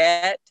could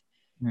get.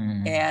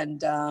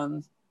 And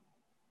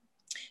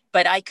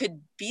but I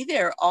could be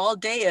there all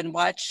day and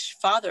watch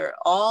Father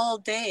all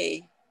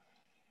day.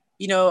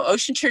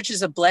 Ocean Church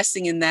is a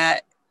blessing in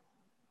that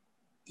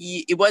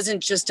it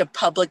wasn't just a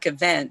public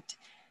event.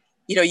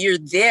 You're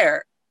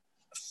there,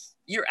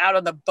 you're out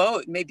on the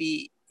boat,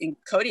 maybe, in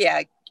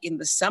Kodiak in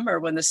the summer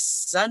when the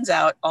sun's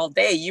out all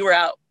day, you were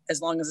out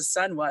as long as the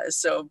sun was.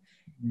 So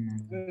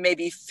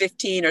maybe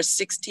 15 or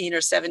 16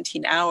 or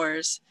 17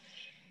 hours.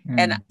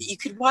 And you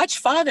could watch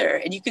Father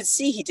and you could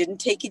see he didn't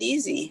take it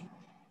easy.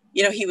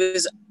 You know, he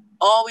was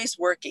always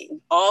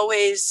working,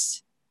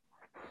 always,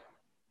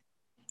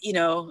 you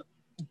know,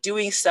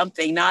 doing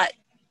something, not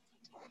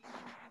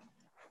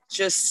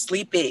just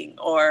sleeping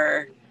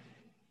or,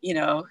 you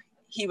know,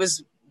 he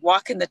was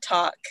walking the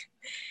talk.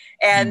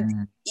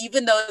 And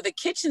even though the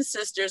kitchen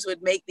sisters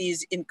would make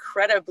these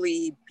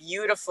incredibly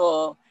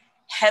beautiful,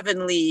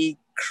 heavenly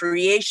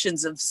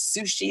creations of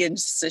sushi and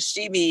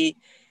sashimi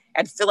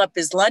and fill up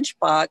his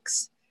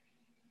lunchbox,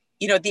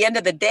 you know, at the end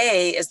of the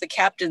day, as the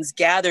captains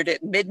gathered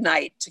at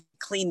midnight to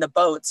clean the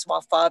boats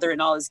while Father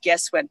and all his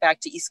guests went back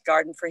to East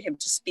Garden for him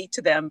to speak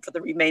to them for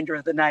the remainder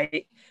of the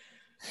night,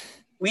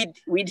 we'd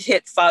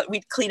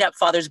clean up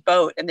Father's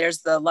boat, and there's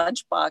the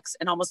lunchbox,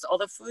 and almost all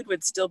the food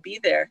would still be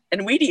there,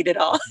 and we'd eat it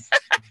all.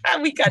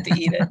 We got to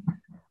eat it.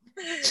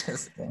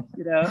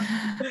 You know.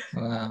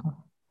 Wow,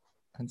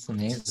 that's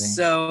amazing.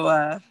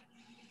 So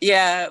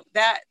yeah,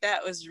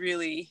 that was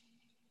really.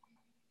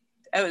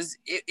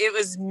 It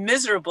was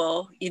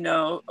miserable, you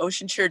know.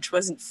 Ocean Church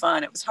wasn't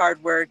fun. It was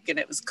hard work and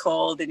it was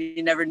cold and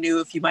you never knew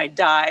if you might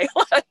die. A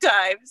lot of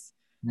times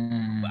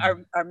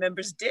our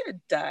members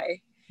did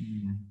die,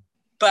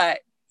 but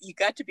you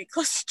got to be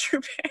close to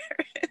your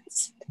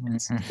parents.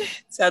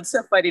 Sounds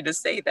so funny to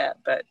say that,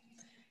 but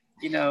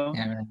you know,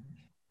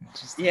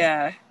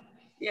 yeah.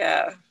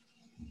 Do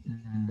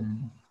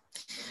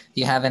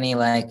you have any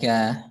like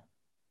kind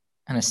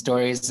of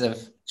stories of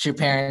true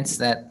parents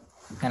that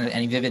kind of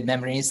any vivid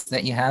memories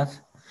that you have?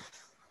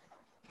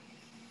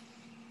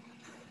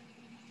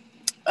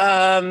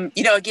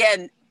 You know,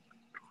 again,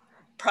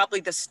 probably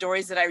the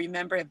stories that I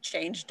remember have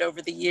changed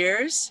over the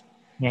years.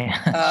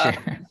 Yeah,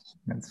 sure.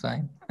 That's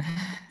fine.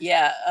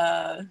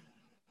 Yeah.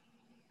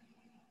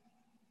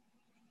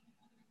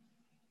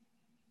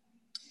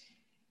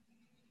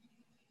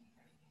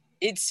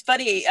 It's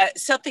funny,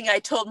 something I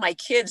told my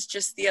kids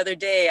just the other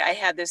day. I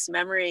had this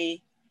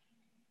memory,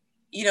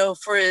 you know,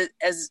 for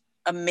as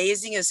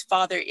amazing as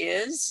Father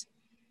is,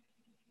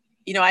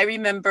 you know, I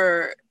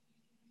remember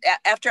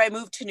after I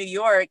moved to New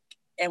York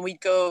and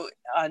we'd go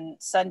on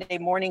Sunday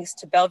mornings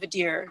to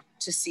Belvedere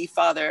to see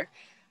Father,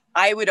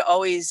 I would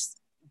always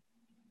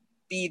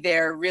be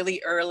there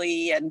really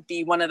early and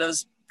be one of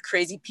those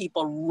crazy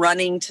people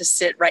running to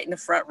sit right in the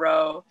front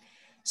row.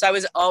 So I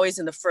was always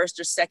in the first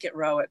or second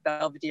row at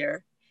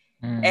Belvedere.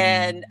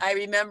 And I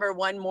remember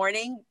one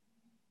morning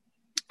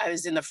I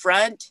was in the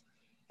front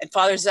and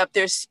Father's up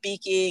there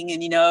speaking.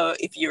 And, you know,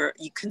 if you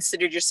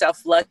considered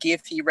yourself lucky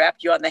if he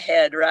rapped you on the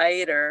head,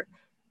 right? Or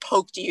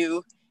poked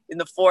you in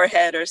the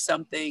forehead or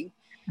something.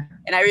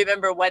 And I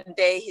remember one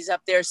day he's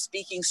up there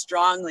speaking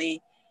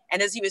strongly.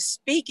 And as he was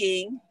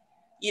speaking,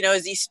 you know,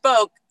 as he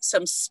spoke,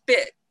 some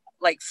spit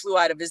like flew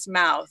out of his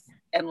mouth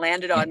and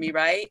landed on me,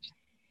 right?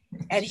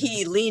 And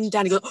he leaned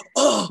down and goes,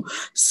 "Oh,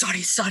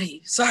 sorry.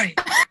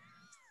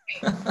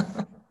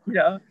 You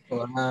know,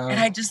 wow. And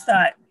I just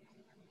thought,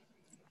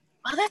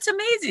 wow, that's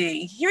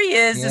amazing. Here he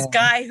is, this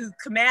guy who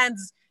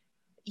commands,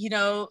 you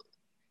know,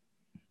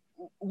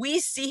 we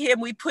see him,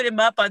 we put him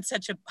up on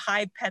such a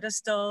high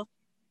pedestal.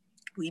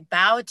 We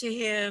bow to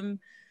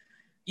him.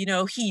 You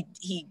know, he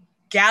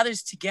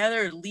gathers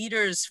together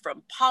leaders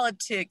from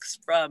politics,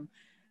 from,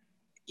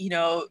 you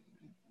know,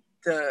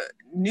 the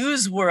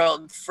news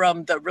world,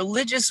 from the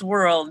religious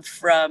world,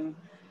 from,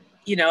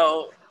 you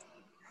know,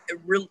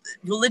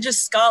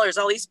 religious scholars,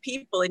 all these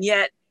people. And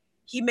yet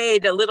he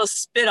made a little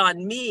spit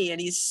on me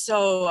and he's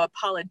so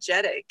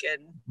apologetic.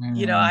 And,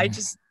 you know,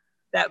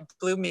 that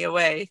blew me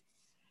away.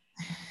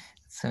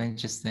 So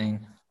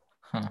interesting.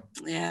 Huh.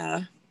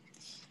 Yeah.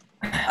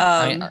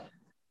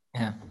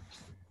 Yeah.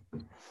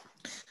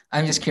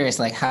 I'm just curious,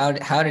 like how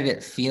did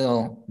it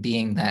feel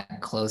being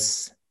that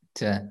close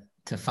to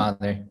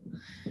Father?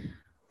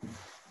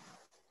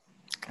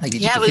 Like,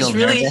 did you feel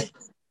nervous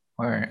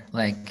or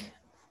like?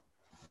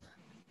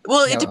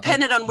 Well, it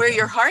depended on where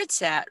your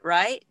heart's at,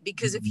 right?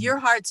 Because if your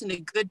heart's in a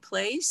good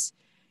place,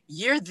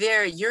 you're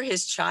there, you're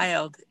his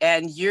child,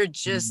 and you're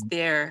just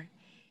there,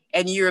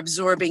 and you're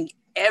absorbing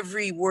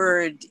every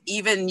word,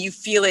 even you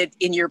feel it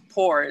in your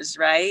pores,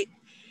 right?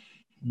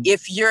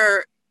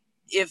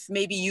 If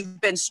maybe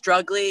you've been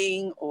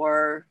struggling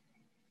or,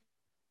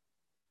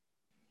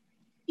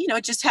 you know,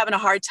 just having a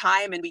hard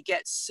time, and we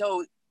get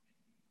so,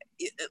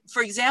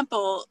 for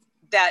example,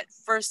 that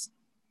first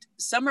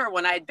summer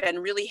when I'd been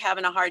really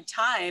having a hard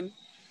time,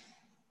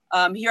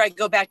 here I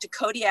go back to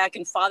Kodiak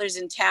and Father's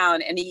in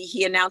town and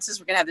he announces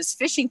we're gonna have this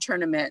fishing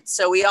tournament.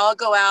 So we all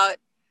go out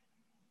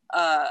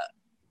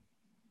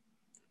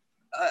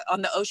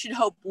on the Ocean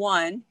Hope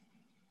 1,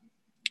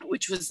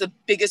 which was the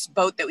biggest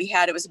boat that we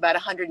had. It was about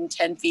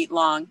 110 feet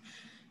long.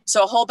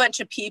 So a whole bunch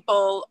of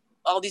people,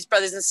 all these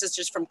brothers and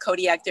sisters from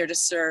Kodiak there to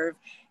serve.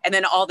 And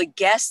then all the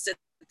guests at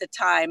the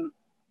time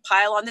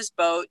pile on this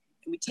boat.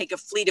 And we take a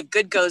fleet of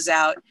good goes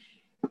out.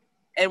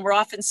 And we're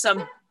off in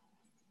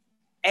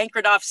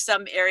anchored off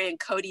some area in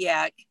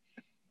Kodiak.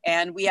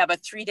 And we have a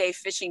 3-day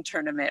fishing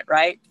tournament,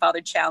 right?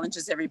 Father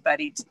challenges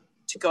everybody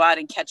to go out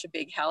and catch a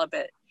big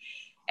halibut.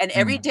 And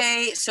every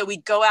day, so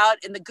we'd go out,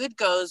 and the good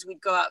goes,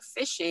 we'd go out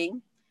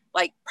fishing,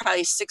 like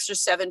probably 6 or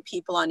 7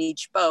 people on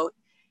each boat.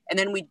 And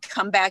then we'd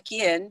come back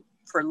in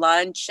for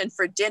lunch and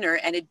for dinner.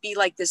 And it'd be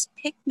like this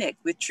picnic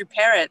with true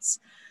parents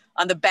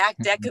on the back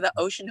deck of the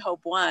Ocean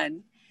Hope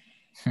One.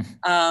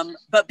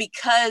 But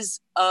because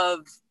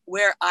of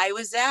where I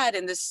was at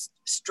and this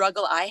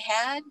struggle I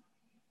had,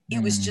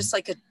 it was just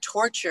like a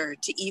torture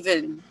to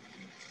even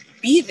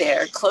be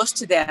there close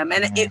to them.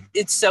 And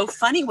it's so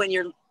funny when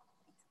you're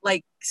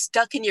like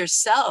stuck in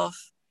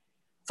yourself,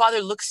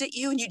 Father looks at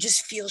you and you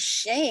just feel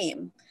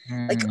shame.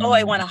 Like, oh,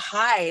 I want to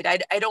hide.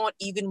 I don't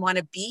even want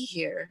to be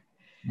here.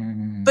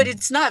 But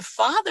it's not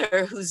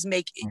Father who's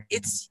making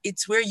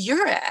it's where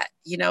you're at.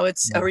 You know,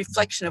 it's a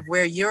reflection of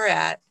where you're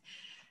at.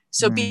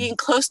 So being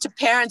close to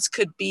parents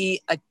could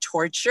be a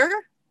torture,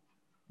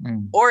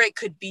 or it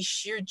could be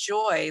sheer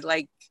joy,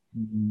 like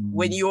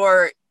when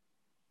you're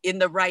in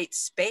the right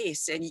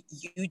space and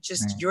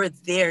you're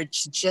there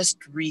to just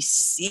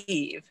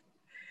receive.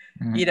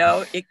 You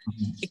know, it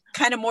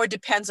kind of more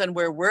depends on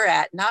where we're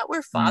at, not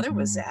where Father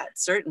was at,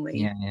 certainly.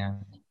 Yeah.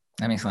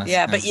 That makes a lot of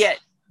sense.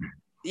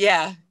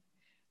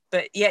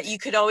 But yet you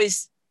could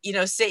always, you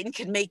know, Satan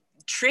can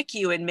trick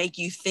you and make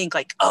you think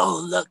like,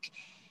 oh, look,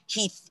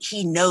 he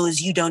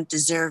knows you don't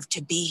deserve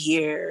to be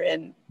here.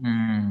 And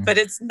but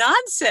it's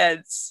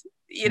nonsense,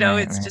 you know,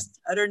 it's just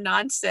utter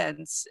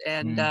nonsense.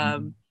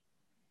 And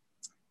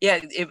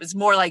it was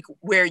more like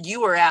where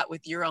you were at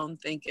with your own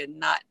thinking,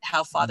 not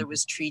how Father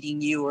was treating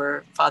you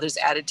or Father's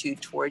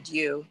attitude toward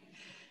you.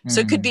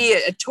 So it could be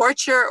a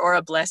torture or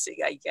a blessing,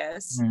 I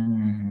guess.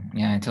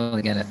 Yeah, I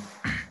totally get it.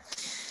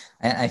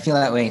 I feel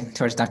that way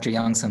towards Dr.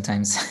 Young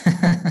sometimes.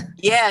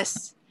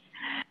 Yes.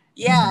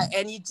 Yeah.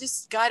 And you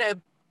just got to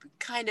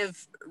kind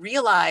of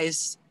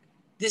realize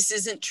this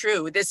isn't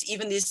true.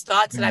 Even these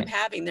thoughts that I'm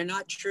having, they're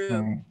not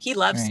true. He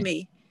loves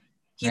me.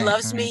 He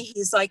loves me.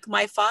 He's like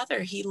my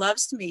Father. He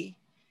loves me.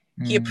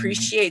 He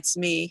appreciates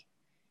me.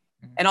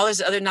 And all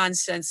this other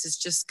nonsense is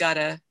just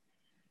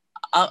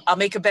I'll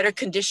make a better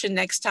condition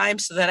next time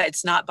so that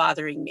it's not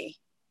bothering me.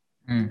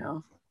 You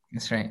know?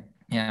 That's right.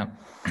 Yeah.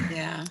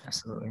 Yeah.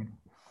 Absolutely.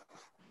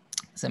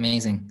 It's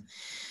amazing.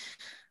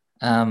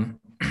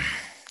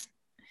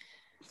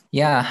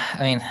 Yeah,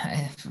 I mean, I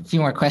have a few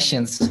more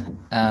questions,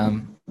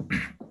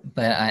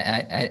 but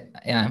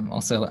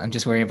I'm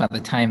just worried about the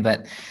time.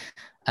 But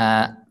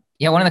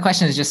one of the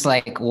questions is just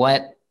like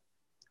what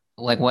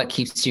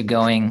keeps you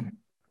going?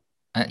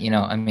 You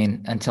know, I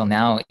mean, until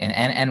now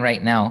and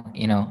right now,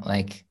 you know,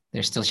 like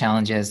there's still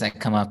challenges that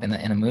come up in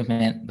a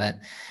movement, but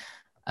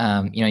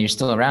you know, you're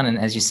still around, and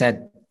as you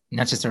said,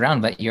 not just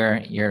around, but you're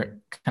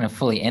kind of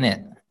fully in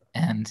it.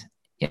 And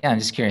yeah, I'm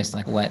just curious,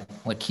 like what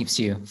keeps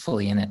you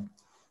fully in it?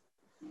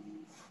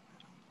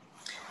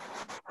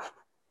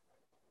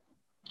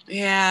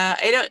 Yeah,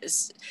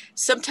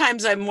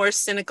 sometimes I'm more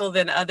cynical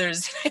than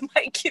others. I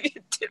might give you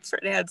a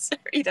different answer,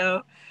 you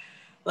know,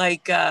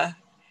 like, I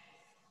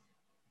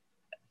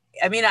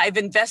mean, I've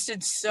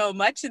invested so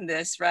much in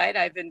this, right?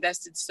 I've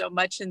invested so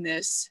much in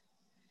this,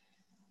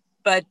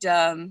 but,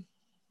 yeah,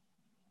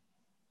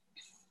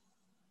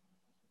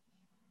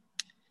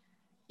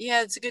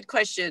 it's a good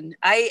question.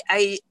 I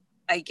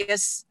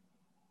guess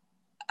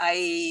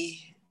I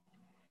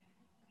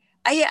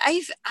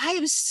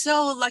am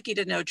so lucky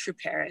to know true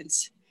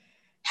parents.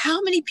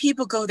 How many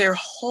people go their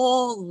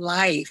whole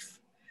life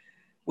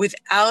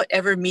without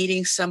ever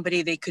meeting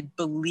somebody they could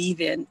believe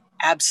in?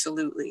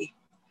 Absolutely.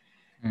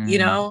 You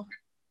know?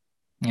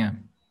 Yeah.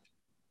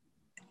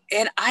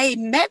 And I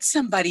met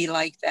somebody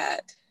like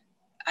that.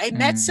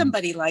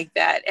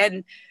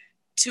 And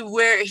to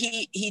where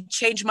he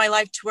changed my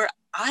life to where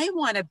I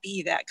want to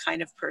be that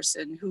kind of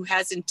person who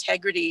has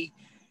integrity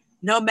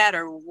no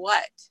matter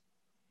what,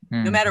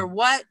 no matter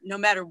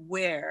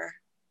where,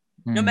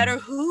 no matter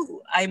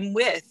who I'm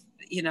with,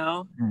 you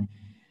know?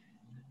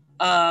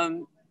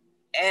 And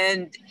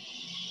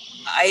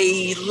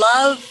I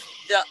love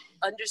the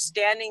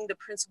understanding the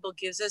principle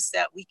gives us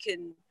that we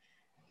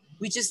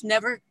just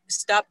never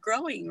stop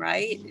growing,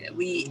 right?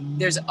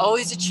 There's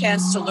always a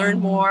chance to learn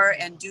more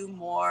and do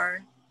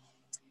more.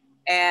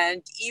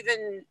 And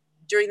even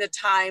during the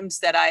times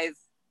that I've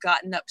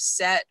gotten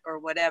upset or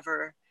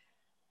whatever,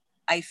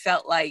 I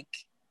felt like,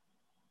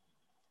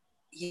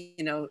 you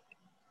know,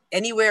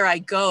 anywhere I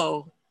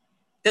go,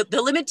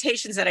 the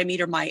limitations that I meet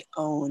are my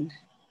own.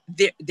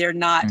 They're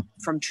not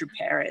from true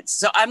parents.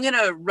 So I'm going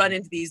to run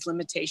into these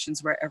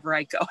limitations wherever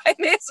I go. I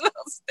may as well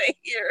stay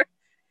here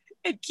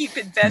and keep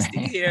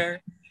investing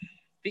here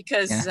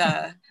because,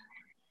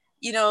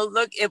 you know,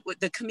 look at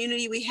the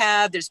community we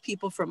have. There's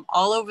people from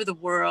all over the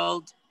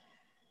world.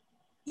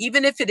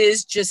 Even if it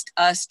is just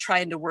us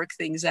trying to work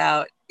things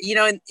out, you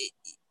know, and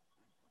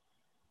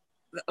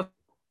of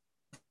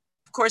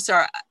course,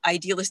 our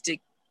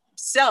idealistic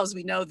selves,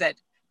 we know that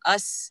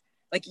us,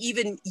 like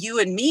even you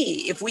and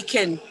me, if we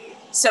can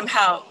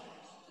somehow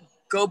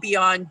go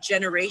beyond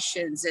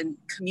generations and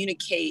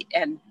communicate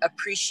and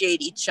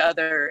appreciate each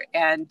other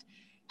and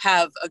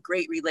have a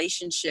great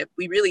relationship,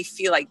 we really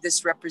feel like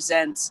this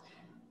represents,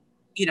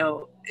 you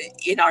know,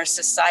 in our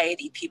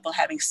society, people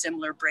having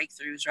similar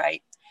breakthroughs,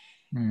 right?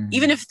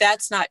 Even Mm. if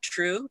that's not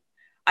true,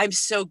 I'm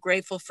so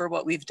grateful for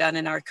what we've done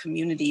in our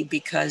community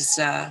because,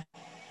 I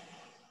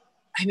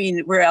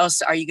mean, where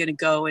else are you going to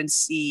go and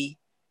see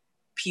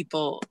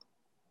people,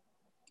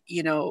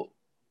 you know,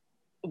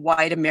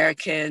 white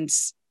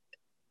Americans,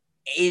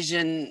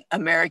 Asian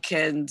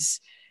Americans,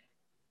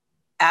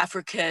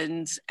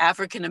 Africans,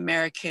 African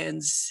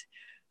Americans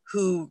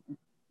who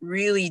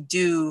really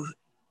do,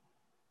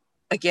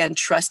 again,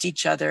 trust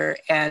each other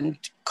and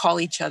call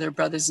each other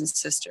brothers and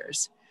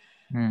sisters.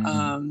 Mm.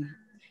 Um,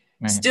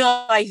 Right.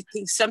 Still, I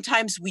think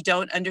sometimes we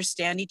don't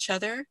understand each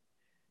other.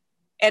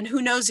 And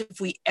who knows if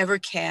we ever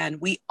can.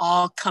 We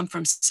all come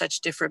from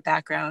such different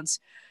backgrounds,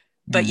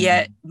 but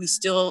yet Mm. we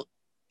still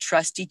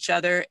trust each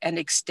other and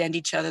extend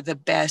each other the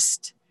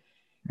best.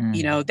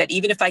 You Mm. know, that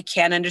even if I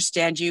can't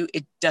understand you,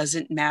 it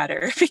doesn't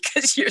matter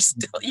because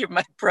you're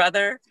my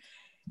brother.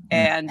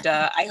 Mm. And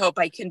I hope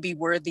I can be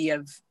worthy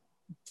of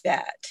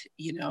that,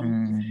 you know.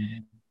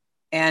 Mm.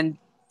 And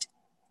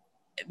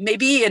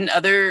maybe in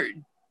other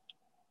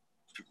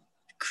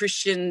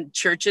Christian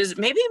churches,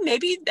 maybe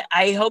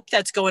I hope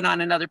that's going on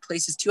in other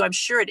places too. I'm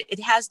sure it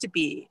has to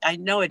be. I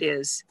know it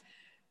is,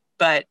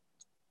 but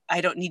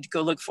I don't need to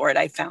go look for it.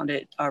 I found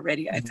it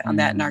already. I found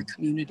that in our Mm.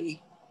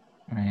 community.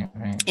 Right.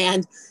 Right.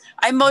 And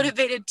I'm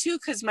motivated too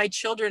because my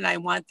children, I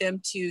want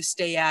them to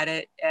stay at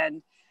it.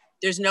 And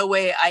there's no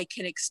way I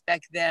can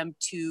expect them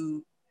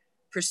to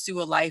pursue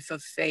a life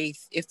of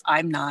faith if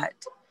I'm not.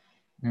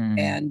 Mm.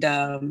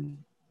 And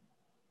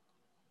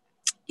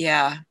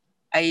yeah,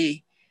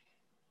 I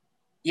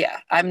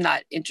I'm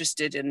not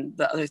interested in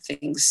the other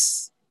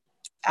things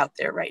out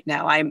there right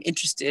now. I'm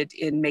interested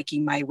in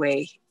making my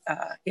way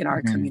in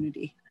our Mm.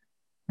 community.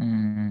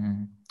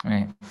 Mm.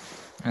 Right.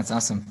 That's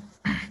awesome.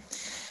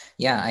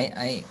 Yeah,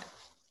 I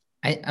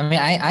mean,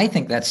 I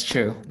think that's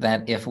true,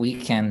 that if we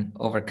can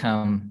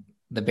overcome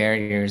the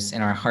barriers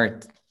in our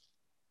heart,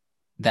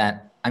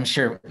 that I'm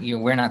sure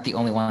we're not the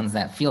only ones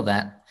that feel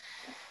that,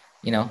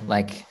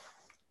 like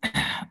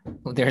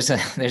there's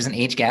an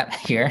age gap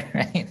here,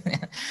 right?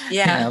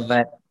 Yeah.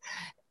 But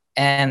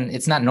and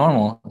it's not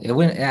normal.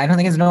 I don't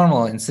think it's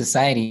normal in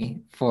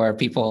society for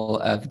people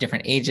of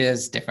different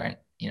ages, different,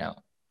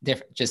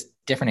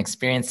 different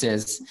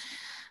experiences,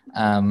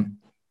 um,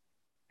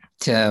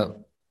 to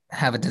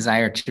have a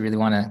desire to really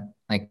want to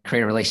like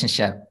create a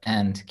relationship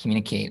and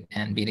communicate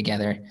and be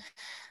together.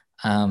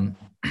 Um,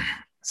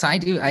 so I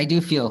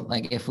do feel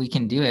like if we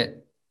can do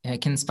it,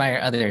 it can inspire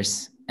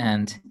others,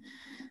 and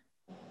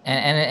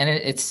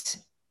it's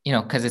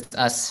because it's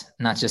us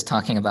not just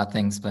talking about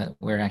things, but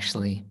we're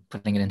actually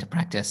putting it into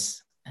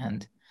practice,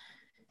 and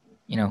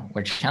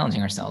we're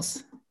challenging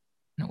ourselves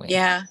in a way.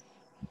 Yeah.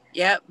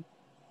 Yep.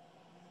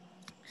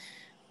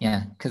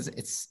 Yeah, because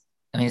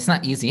I mean, it's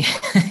not easy.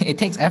 It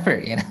takes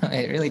effort,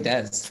 it really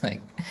does.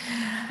 Like,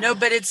 No,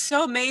 but it's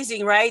so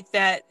amazing, right?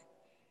 That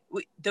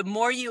the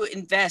more you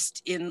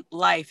invest in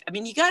life, I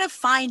mean, you got to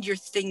find your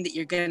thing that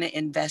you're going to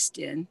invest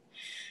in.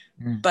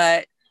 mm,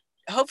 But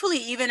hopefully,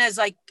 even as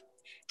like,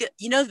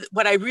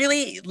 what I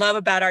really love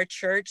about our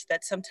church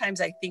that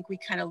sometimes I think we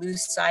kind of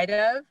lose sight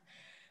of.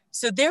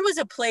 So there was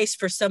a place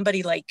for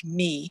somebody like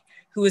me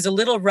who was a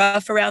little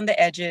rough around the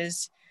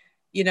edges,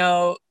 you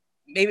know,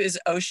 maybe it was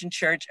Ocean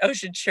Church.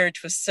 Ocean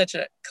Church was such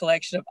a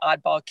collection of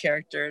oddball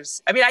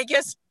characters. I mean, I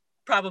guess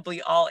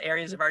probably all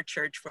areas of our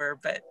church were,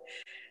 but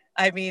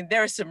I mean,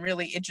 there are some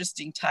really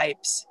interesting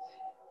types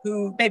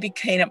who maybe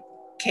came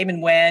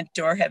and went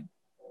or have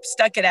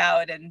stuck it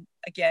out. And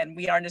again,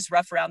 we aren't as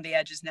rough around the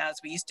edges now as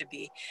we used to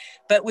be.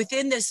 But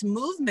within this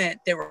movement,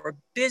 there were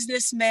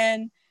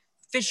businessmen,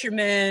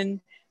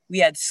 fishermen, we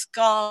had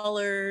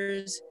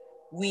scholars,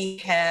 we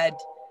had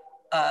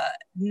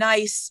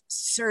nice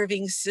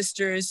serving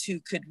sisters who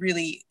could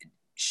really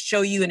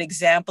show you an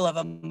example of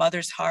a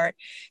mother's heart.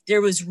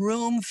 There was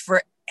room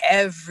for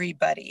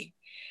everybody.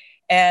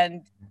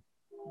 And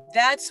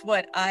that's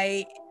what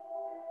I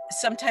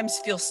sometimes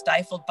feel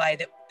stifled by,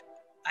 that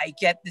I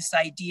get this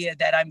idea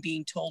that I'm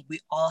being told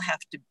we all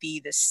have to be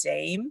the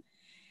same,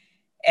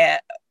 uh,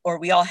 or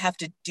we all have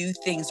to do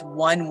things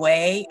one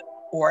way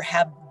or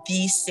have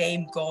the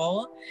same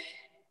goal.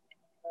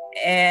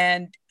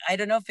 And I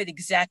don't know if it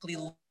exactly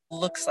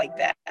looks like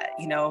that,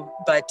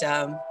 but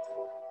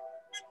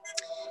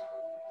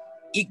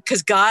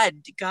because God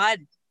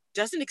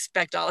doesn't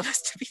expect all of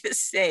us to be the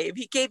same.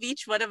 He gave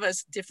each one of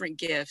us different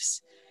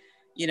gifts,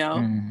 you know.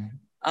 mm,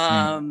 right.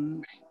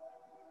 Um,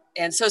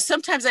 and so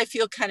sometimes I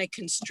feel kind of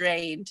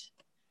constrained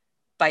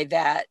by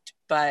that,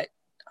 but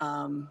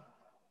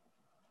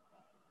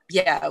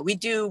yeah, we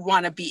do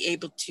want to be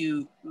able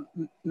to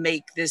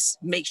make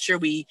sure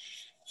we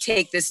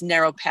take this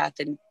narrow path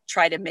and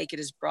try to make it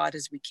as broad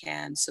as we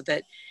can, so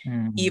that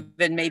Mm,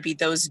 even maybe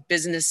those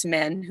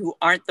businessmen who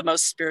aren't the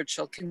most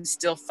spiritual can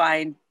still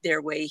find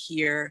their way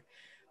here,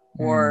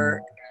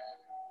 or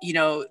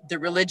mm, the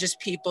religious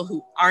people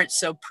who aren't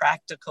so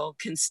practical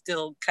can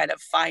still kind of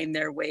find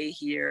their way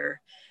here.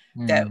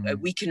 that Mm,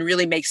 we can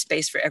really make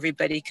space for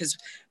everybody. Because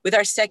with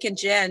our second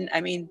gen,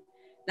 I mean,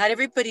 not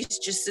everybody's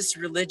just this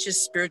religious,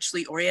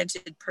 spiritually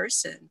oriented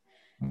person,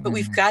 but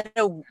we've mm, got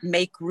to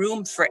make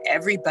room for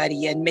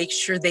everybody and make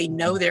sure they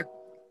know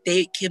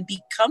they can be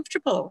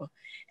comfortable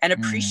and mm,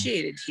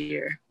 appreciated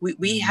here.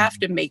 We have mm,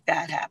 to make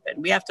that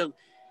happen. We have to,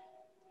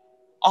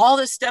 all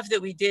the stuff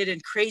that we did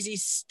and crazy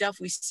stuff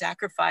we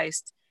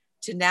sacrificed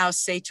to now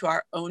say to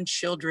our own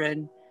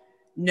children,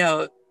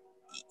 no,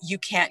 you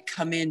can't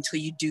come in till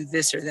you do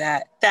this or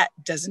that. That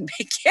doesn't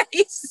make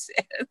any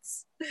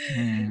sense.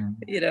 mm.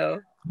 You know?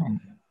 Right.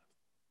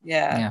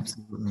 Yeah. Yeah,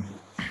 absolutely.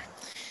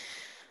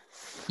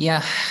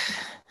 Yeah.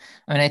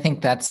 I mean, I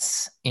think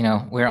that's,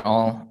 we're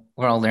all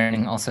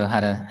learning also how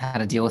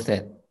to deal with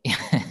it.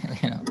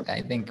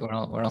 I think we're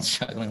all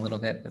struggling a little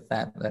bit with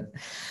that, but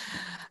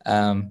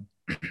um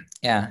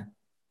yeah.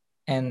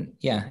 And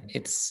yeah,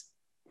 it's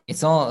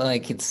all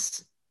like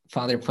it's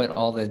Father put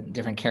all the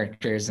different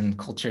characters and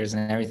cultures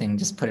and everything,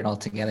 just put it all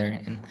together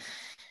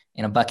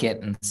in a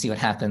bucket and see what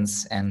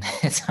happens. And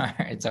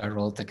it's our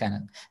role to kind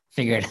of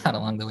figure it out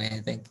along the way, I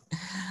think.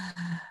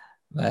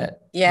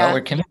 But Yeah.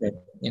 we're committed,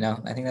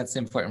 I think that's the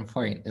important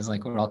point, is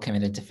like we're all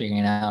committed to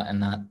figuring it out and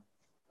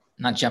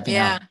not jumping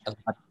Yeah. out of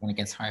the bucket when it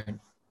gets hard.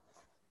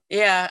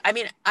 Yeah. I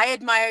mean, I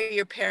admire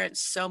your parents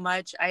so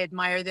much. I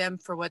admire them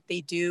for what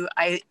they do.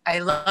 I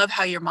love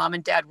how your mom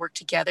and dad work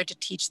together to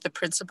teach the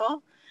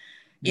principle,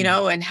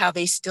 Mm. and how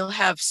they still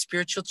have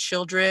spiritual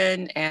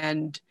children.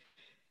 And,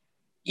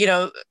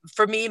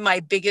 for me, my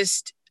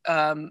biggest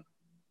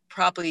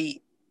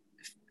probably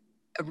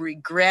a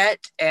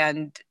regret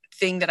and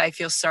thing that I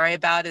feel sorry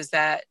about is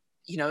that,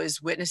 is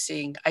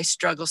witnessing. I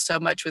struggle so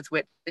much with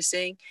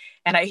witnessing.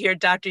 And I hear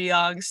Dr.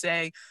 Young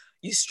say,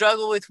 you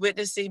struggle with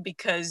witnessing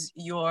because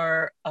he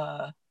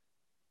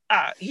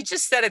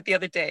just said it the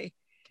other day,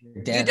 You're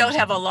you dead or don't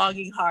have a something.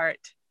 longing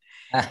heart.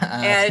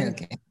 Okay, And,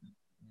 okay.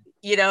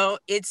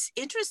 it's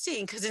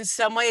interesting because in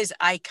some ways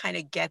I kind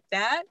of get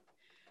that.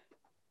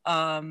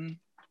 Um,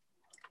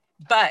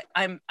 but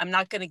I'm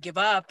not going to give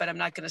up, but I'm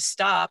not going to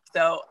stop,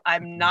 though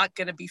I'm not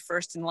going to be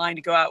first in line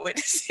to go out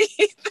witnessing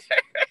either,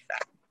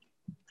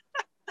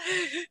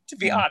 to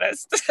be Yeah,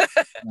 honest.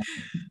 yeah,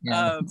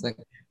 yeah. It's um, like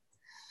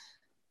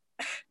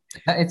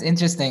it's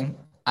interesting.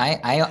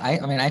 I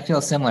mean, I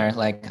feel similar.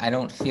 Like I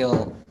don't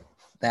feel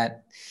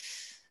that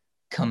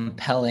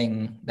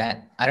compelling,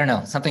 that I don't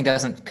know, something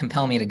doesn't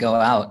compel me to go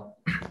out.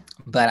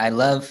 But I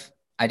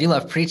do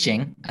love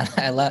preaching.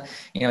 I love,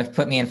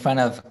 put me in front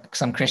of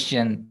some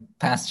Christian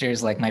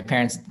pastors. Like my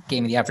parents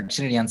gave me the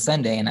opportunity on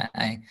Sunday, and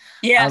I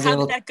yeah, was how did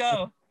able. that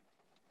go?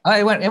 Oh,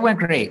 it went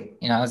great.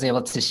 I was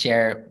able to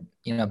share,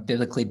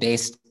 biblically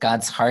based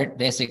God's heart,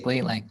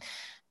 basically, like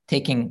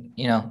taking,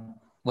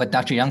 what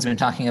Dr. Young's been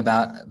talking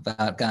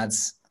about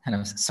God's kind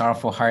of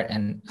sorrowful heart,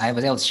 and I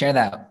was able to share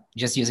that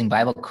just using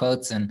Bible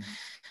quotes, and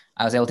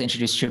I was able to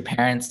introduce true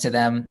parents to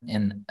them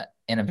in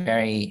a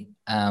very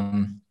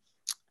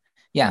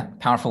yeah,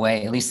 powerful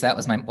way. At least that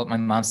was what my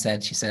mom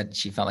said. She said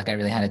she felt like I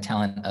really had a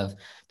talent of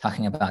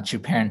talking about true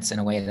parents in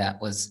a way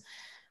that was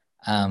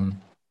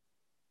um,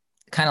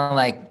 kind of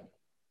like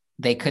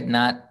they could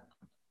not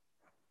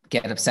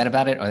get upset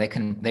about it, or they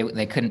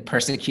couldn't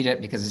persecute it,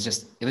 because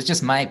it was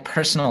just my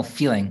personal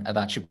feeling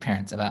about true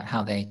parents, about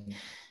how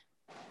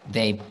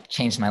they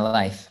changed my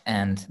life,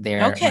 and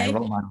they're my Okay.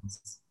 role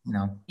models.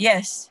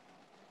 Yes.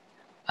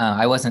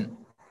 I wasn't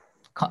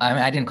I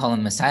mean, I didn't call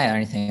them Messiah or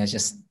anything. It was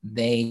just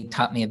they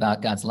taught me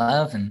about God's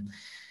love, and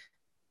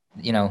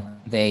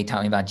they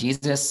taught me about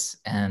Jesus,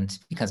 and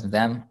because of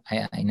them,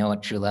 I know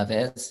what true love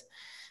is.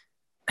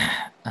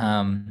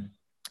 Um,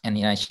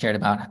 and I shared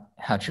about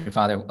how true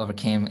Father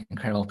overcame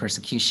incredible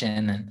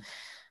persecution,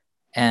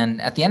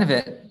 and at the end of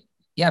it,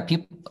 yeah,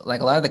 people,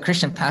 like a lot of the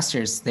Christian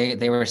pastors,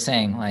 they were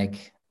saying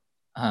like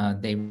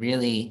they were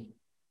really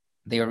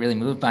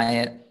moved by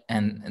it.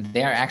 And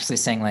they're actually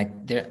saying, like,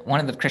 one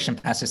of the Christian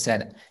pastors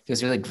said he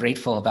was really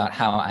grateful about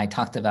how I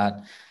talked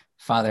about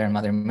Father and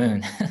Mother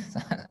Moon.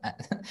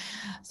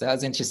 So that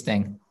was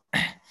interesting.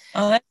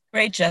 Oh, that's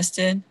great,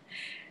 Justin.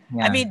 I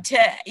Yeah. mean, to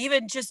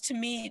even just to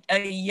meet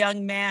a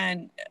young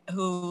man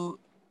who,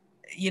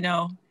 you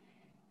know,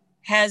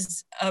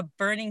 has a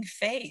burning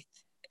faith,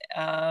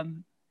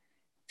 um,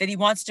 that he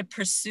wants to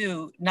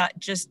pursue, not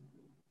just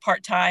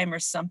part time or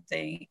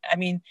something. I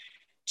mean,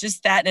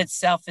 just that in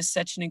itself is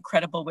such an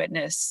incredible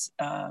witness.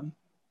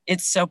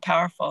 It's so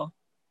powerful,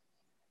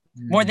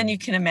 more than Mm, you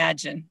can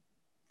imagine.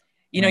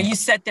 right. You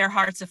set their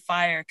hearts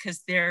afire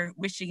because they're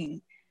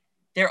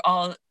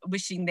all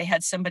wishing they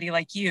had somebody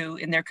like you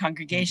in their Mm,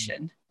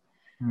 congregation.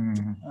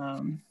 mm,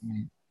 Um,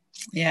 mm.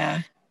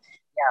 yeah.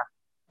 Yeah.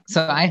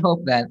 So I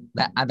hope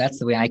that's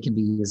the way I can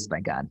be used by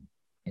God,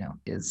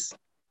 is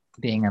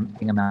being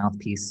a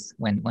mouthpiece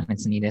when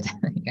it's needed.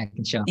 I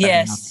can show up as a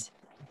mouthpiece. Yes.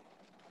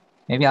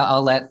 Maybe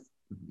I'll let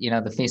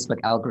the Facebook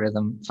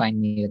algorithm find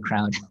me a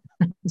crowd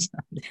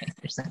someday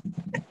or something.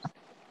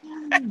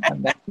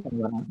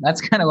 That's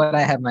kind of what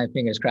I have my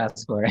fingers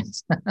crossed for.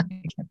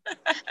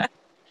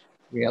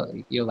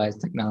 Realize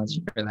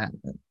technology for that.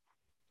 But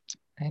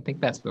I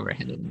think that's where we're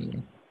headed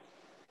anyway.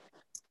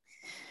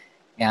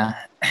 Yeah.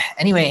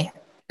 Anyway,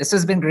 this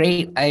has been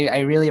great. I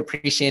really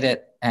appreciate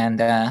it.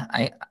 And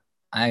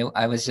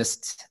I was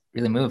just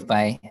really moved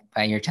by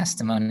your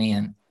testimony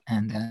and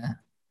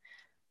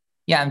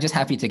yeah, I'm just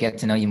happy to get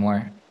to know you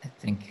more. I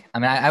think. I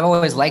mean, I've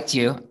always liked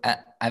you.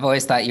 I've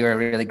always thought you were a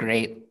really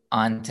great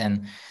aunt,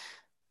 and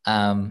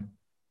um,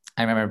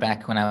 I remember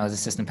back when I was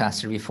assistant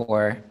pastor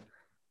before,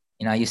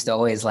 I used to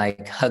always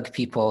like hug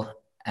people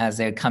as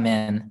they'd come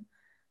in,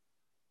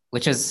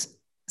 which is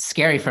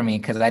scary for me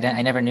because I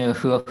never knew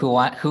who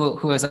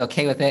was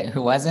okay with it, and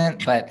who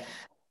wasn't. But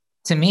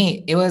to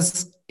me, it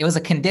was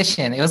a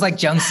condition. It was like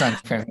Jungsung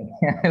for me.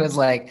 It was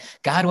like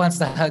God wants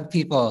to hug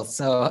people,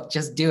 so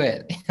just do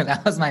it.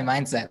 That was my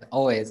mindset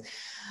always.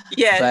 But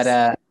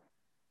Yes.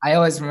 I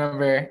always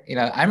remember,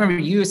 I remember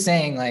you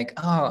saying like,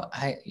 "Oh,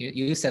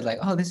 you said like,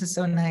 oh, this is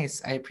so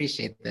nice. I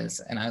appreciate this,"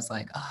 and I was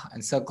like, "Oh,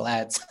 I'm so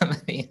glad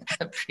somebody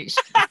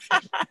appreciates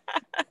it."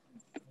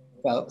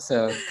 Felt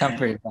so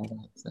comforted by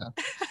that. So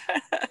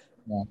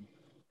yeah.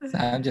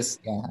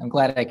 So I'm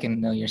glad I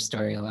can know your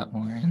story a lot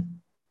more,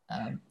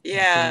 and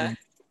Yeah. hopefully,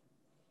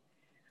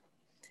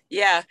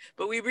 Yeah.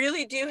 But we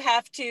really do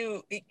have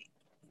to,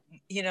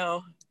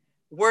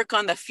 work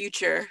on the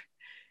future.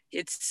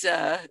 It's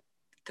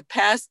the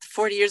past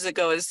 40 years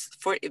ago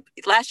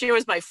last year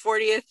was my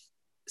 40th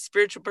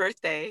spiritual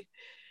birthday.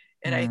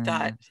 And I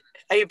thought,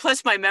 mm,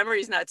 plus my memory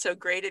is not so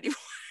great anymore.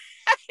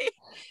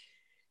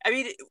 I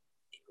mean,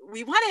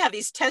 we want to have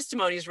these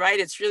testimonies, right?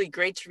 It's really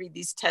great to read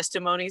these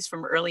testimonies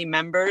from early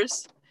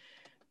members,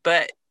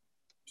 but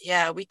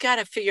yeah, we got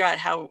to figure out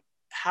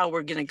how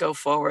we're going to go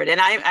forward. And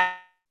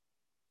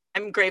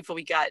I'm grateful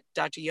we got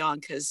Dr. Young,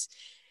 because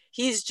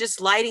he's just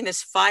lighting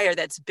this fire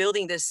that's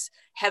building this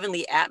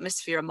heavenly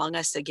atmosphere among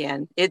us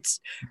again. It's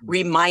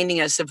reminding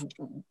us of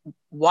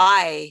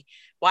why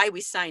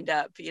we signed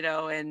up,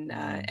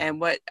 and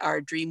what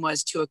our dream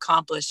was to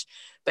accomplish.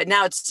 But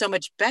now it's so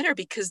much better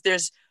because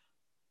there's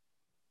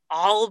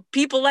all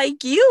people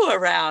like you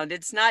around.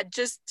 It's not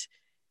just,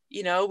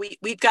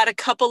 we've got a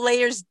couple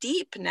layers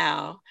deep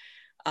now.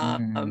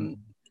 mm, Um,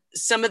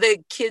 some of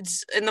the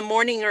kids in the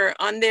morning are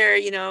on there,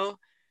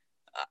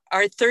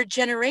 our third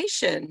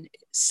generation.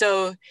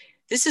 So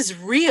this is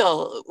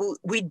real.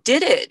 We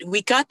did it.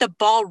 We got the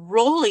ball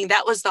rolling.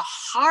 That was the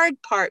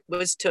hard part,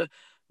 was to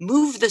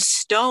move the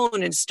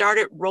stone and start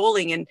it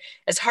rolling. And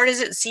as hard as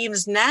it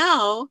seems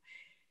now,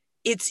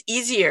 it's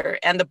easier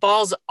and the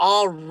ball's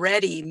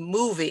already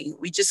moving.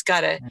 We just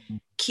got to mm,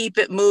 keep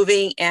it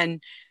moving,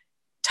 and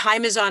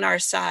time is on our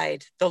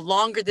side. The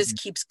longer this mm,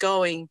 keeps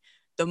going,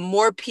 the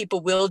more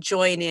people will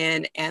join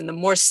in, and the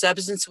more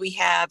substance we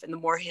have and the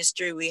more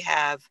history we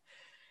have.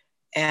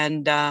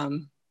 And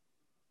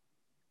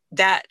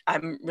that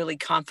I'm really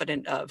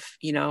confident of.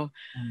 mm,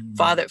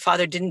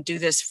 Father didn't do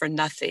this for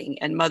nothing,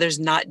 and Mother's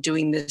not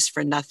doing this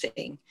for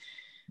nothing.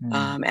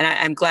 mm. And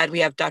I'm glad we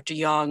have Dr.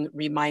 Young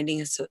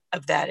reminding us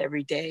of that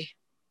every day.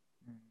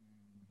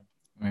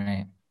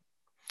 Right.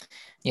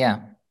 Yeah.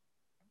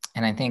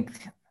 And I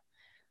think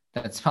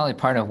that's probably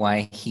part of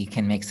why he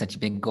can make such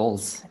big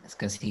goals, is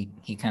because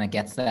he kind of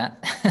gets that.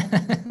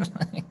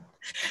 Like,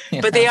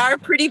 you But they know, are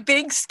pretty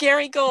big,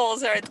 scary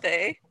goals, aren't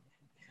they?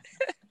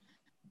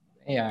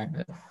 they are.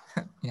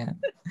 Yeah.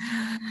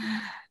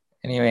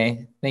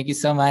 Anyway, thank you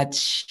so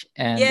much.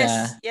 And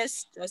Yes,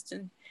 yes,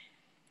 Justin.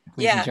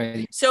 please Yeah. enjoy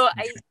the. So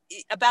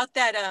about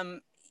that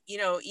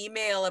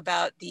email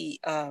about the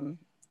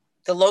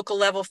local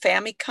level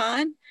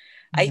FamiCon,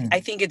 I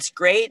Mhm. think it's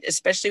great,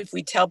 especially if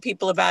we tell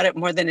people about it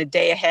more than a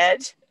day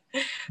ahead.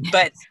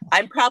 But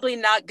I'm probably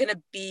not going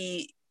to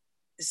be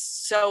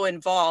so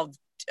involved,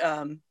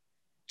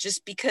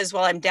 just because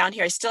while I'm down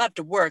here, I still have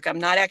to work. I'm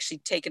not actually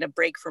taking a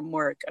break from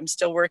work. I'm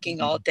still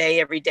working all day,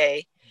 every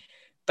day.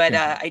 But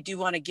Sure. I do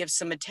want to give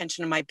some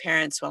attention to my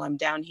parents while I'm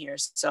down here.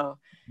 So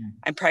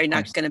I'm Of probably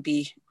not course. going to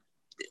be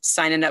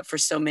signing up for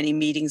so many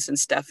meetings and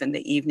stuff in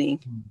the evening.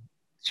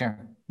 Sure.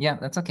 Yeah,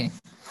 that's okay.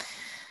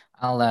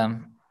 I'll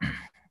um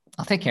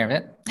I'll take care of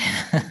it.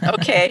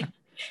 Okay.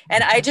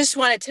 And I just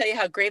want to tell you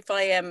how grateful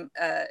I am,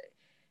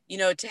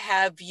 to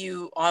have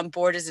you on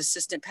board as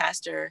assistant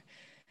pastor.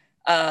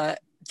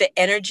 The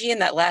energy in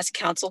that last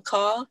council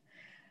call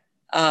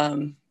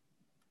um,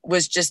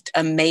 was just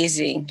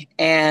amazing.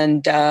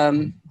 And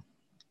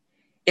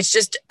it's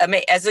just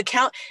amazing. As the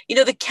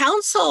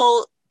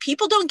council,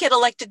 people don't get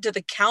elected to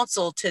the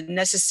council to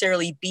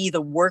necessarily be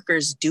the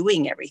workers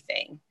doing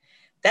everything.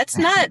 That's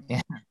not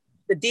Yeah.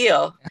 the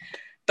deal.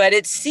 But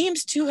it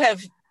seems to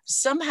have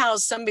somehow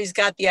somebody's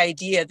got the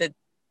idea that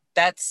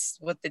that's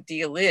what the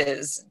deal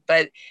is.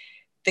 But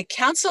the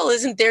council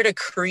isn't there to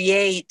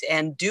create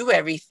and do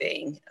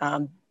everything,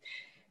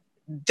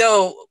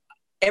 though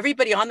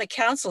everybody on the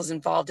council is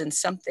involved in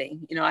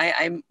something.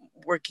 I'm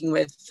working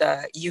with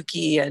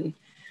Yuki and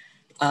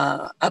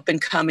Up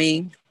and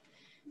Coming.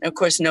 And of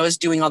course, Noah's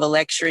doing all the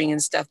lecturing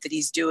and stuff that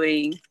he's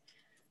doing.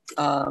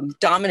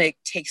 Dominic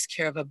takes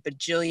care of a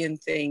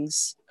bajillion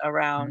things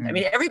around. I Mhm.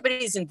 mean,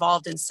 everybody's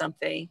involved in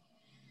something,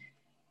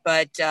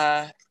 but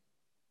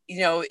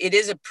it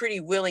is a pretty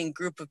willing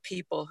group of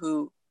people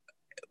who,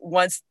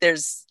 once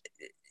there's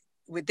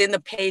within the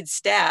paid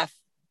staff,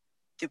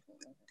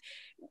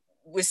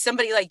 with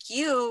somebody like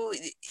you,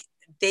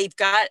 they've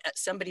got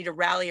somebody to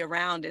rally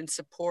around and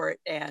support,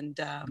 and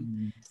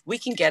we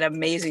can get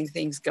amazing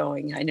things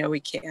going. I know we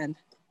can.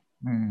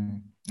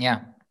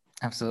 Yeah,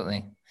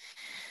 absolutely.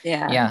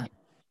 Yeah. Yeah.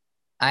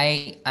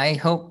 I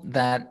hope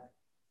that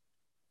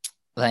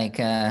like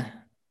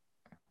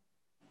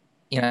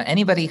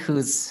anybody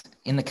who's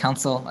in the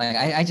council,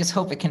 I just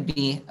hope it can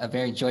be a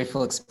very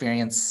joyful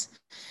experience,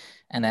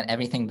 and that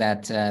everything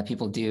that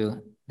people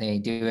do, they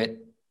do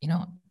it,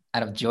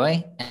 out of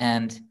joy,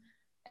 and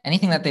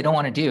anything that they don't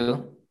want to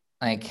do,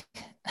 like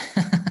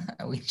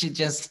we should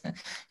just,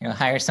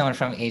 hire someone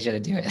from Asia to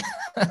do it.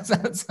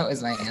 That's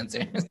always my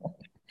answer.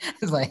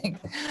 It's like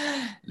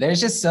there's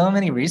just so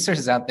many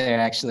resources out there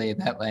actually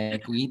that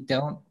like we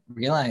don't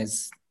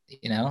realize,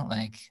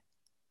 like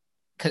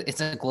 'cause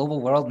it's a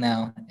global world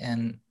now,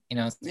 and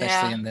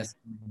especially in this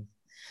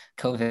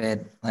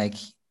COVID, like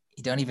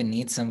you don't even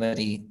need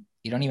somebody,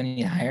 you don't even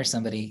need to hire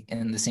somebody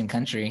in the same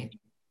country.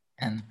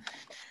 And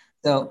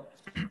so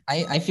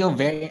I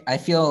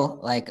feel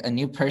like a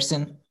new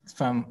person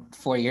from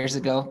 4 years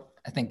ago.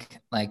 I think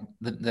like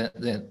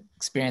the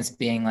experience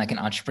being like an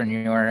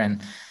entrepreneur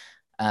and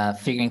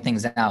figuring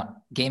things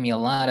out gave me a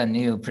lot of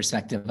new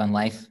perspective on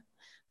life.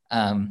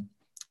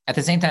 At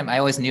the same time, I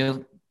always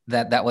knew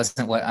that that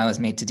wasn't what I was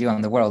made to do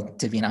in the world,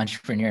 to be an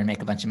entrepreneur and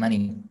make a bunch of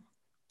money.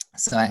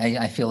 So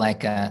I feel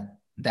like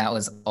that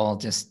was all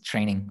just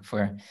training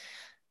for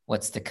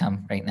what's to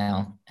come right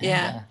now.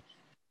 And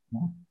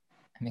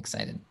I'm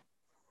excited.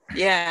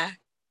 Yeah.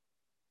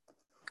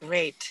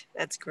 Great.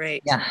 That's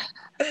great. Yeah.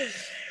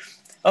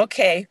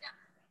 Okay.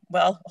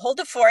 Well, hold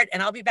the fort,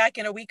 and I'll be back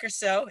in a week or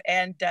so,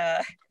 and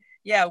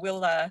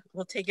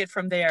we'll take it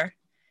from there.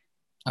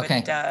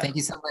 Okay. But, thank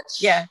you so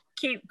much. Yeah.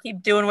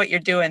 Keep doing what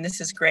you're doing.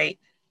 This is great.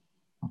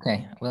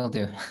 Okay, will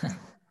do.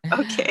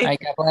 Okay. All right,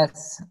 God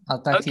bless.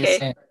 I'll talk to you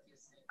soon.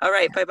 All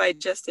right. Bye-bye,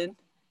 Justin.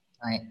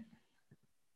 All right.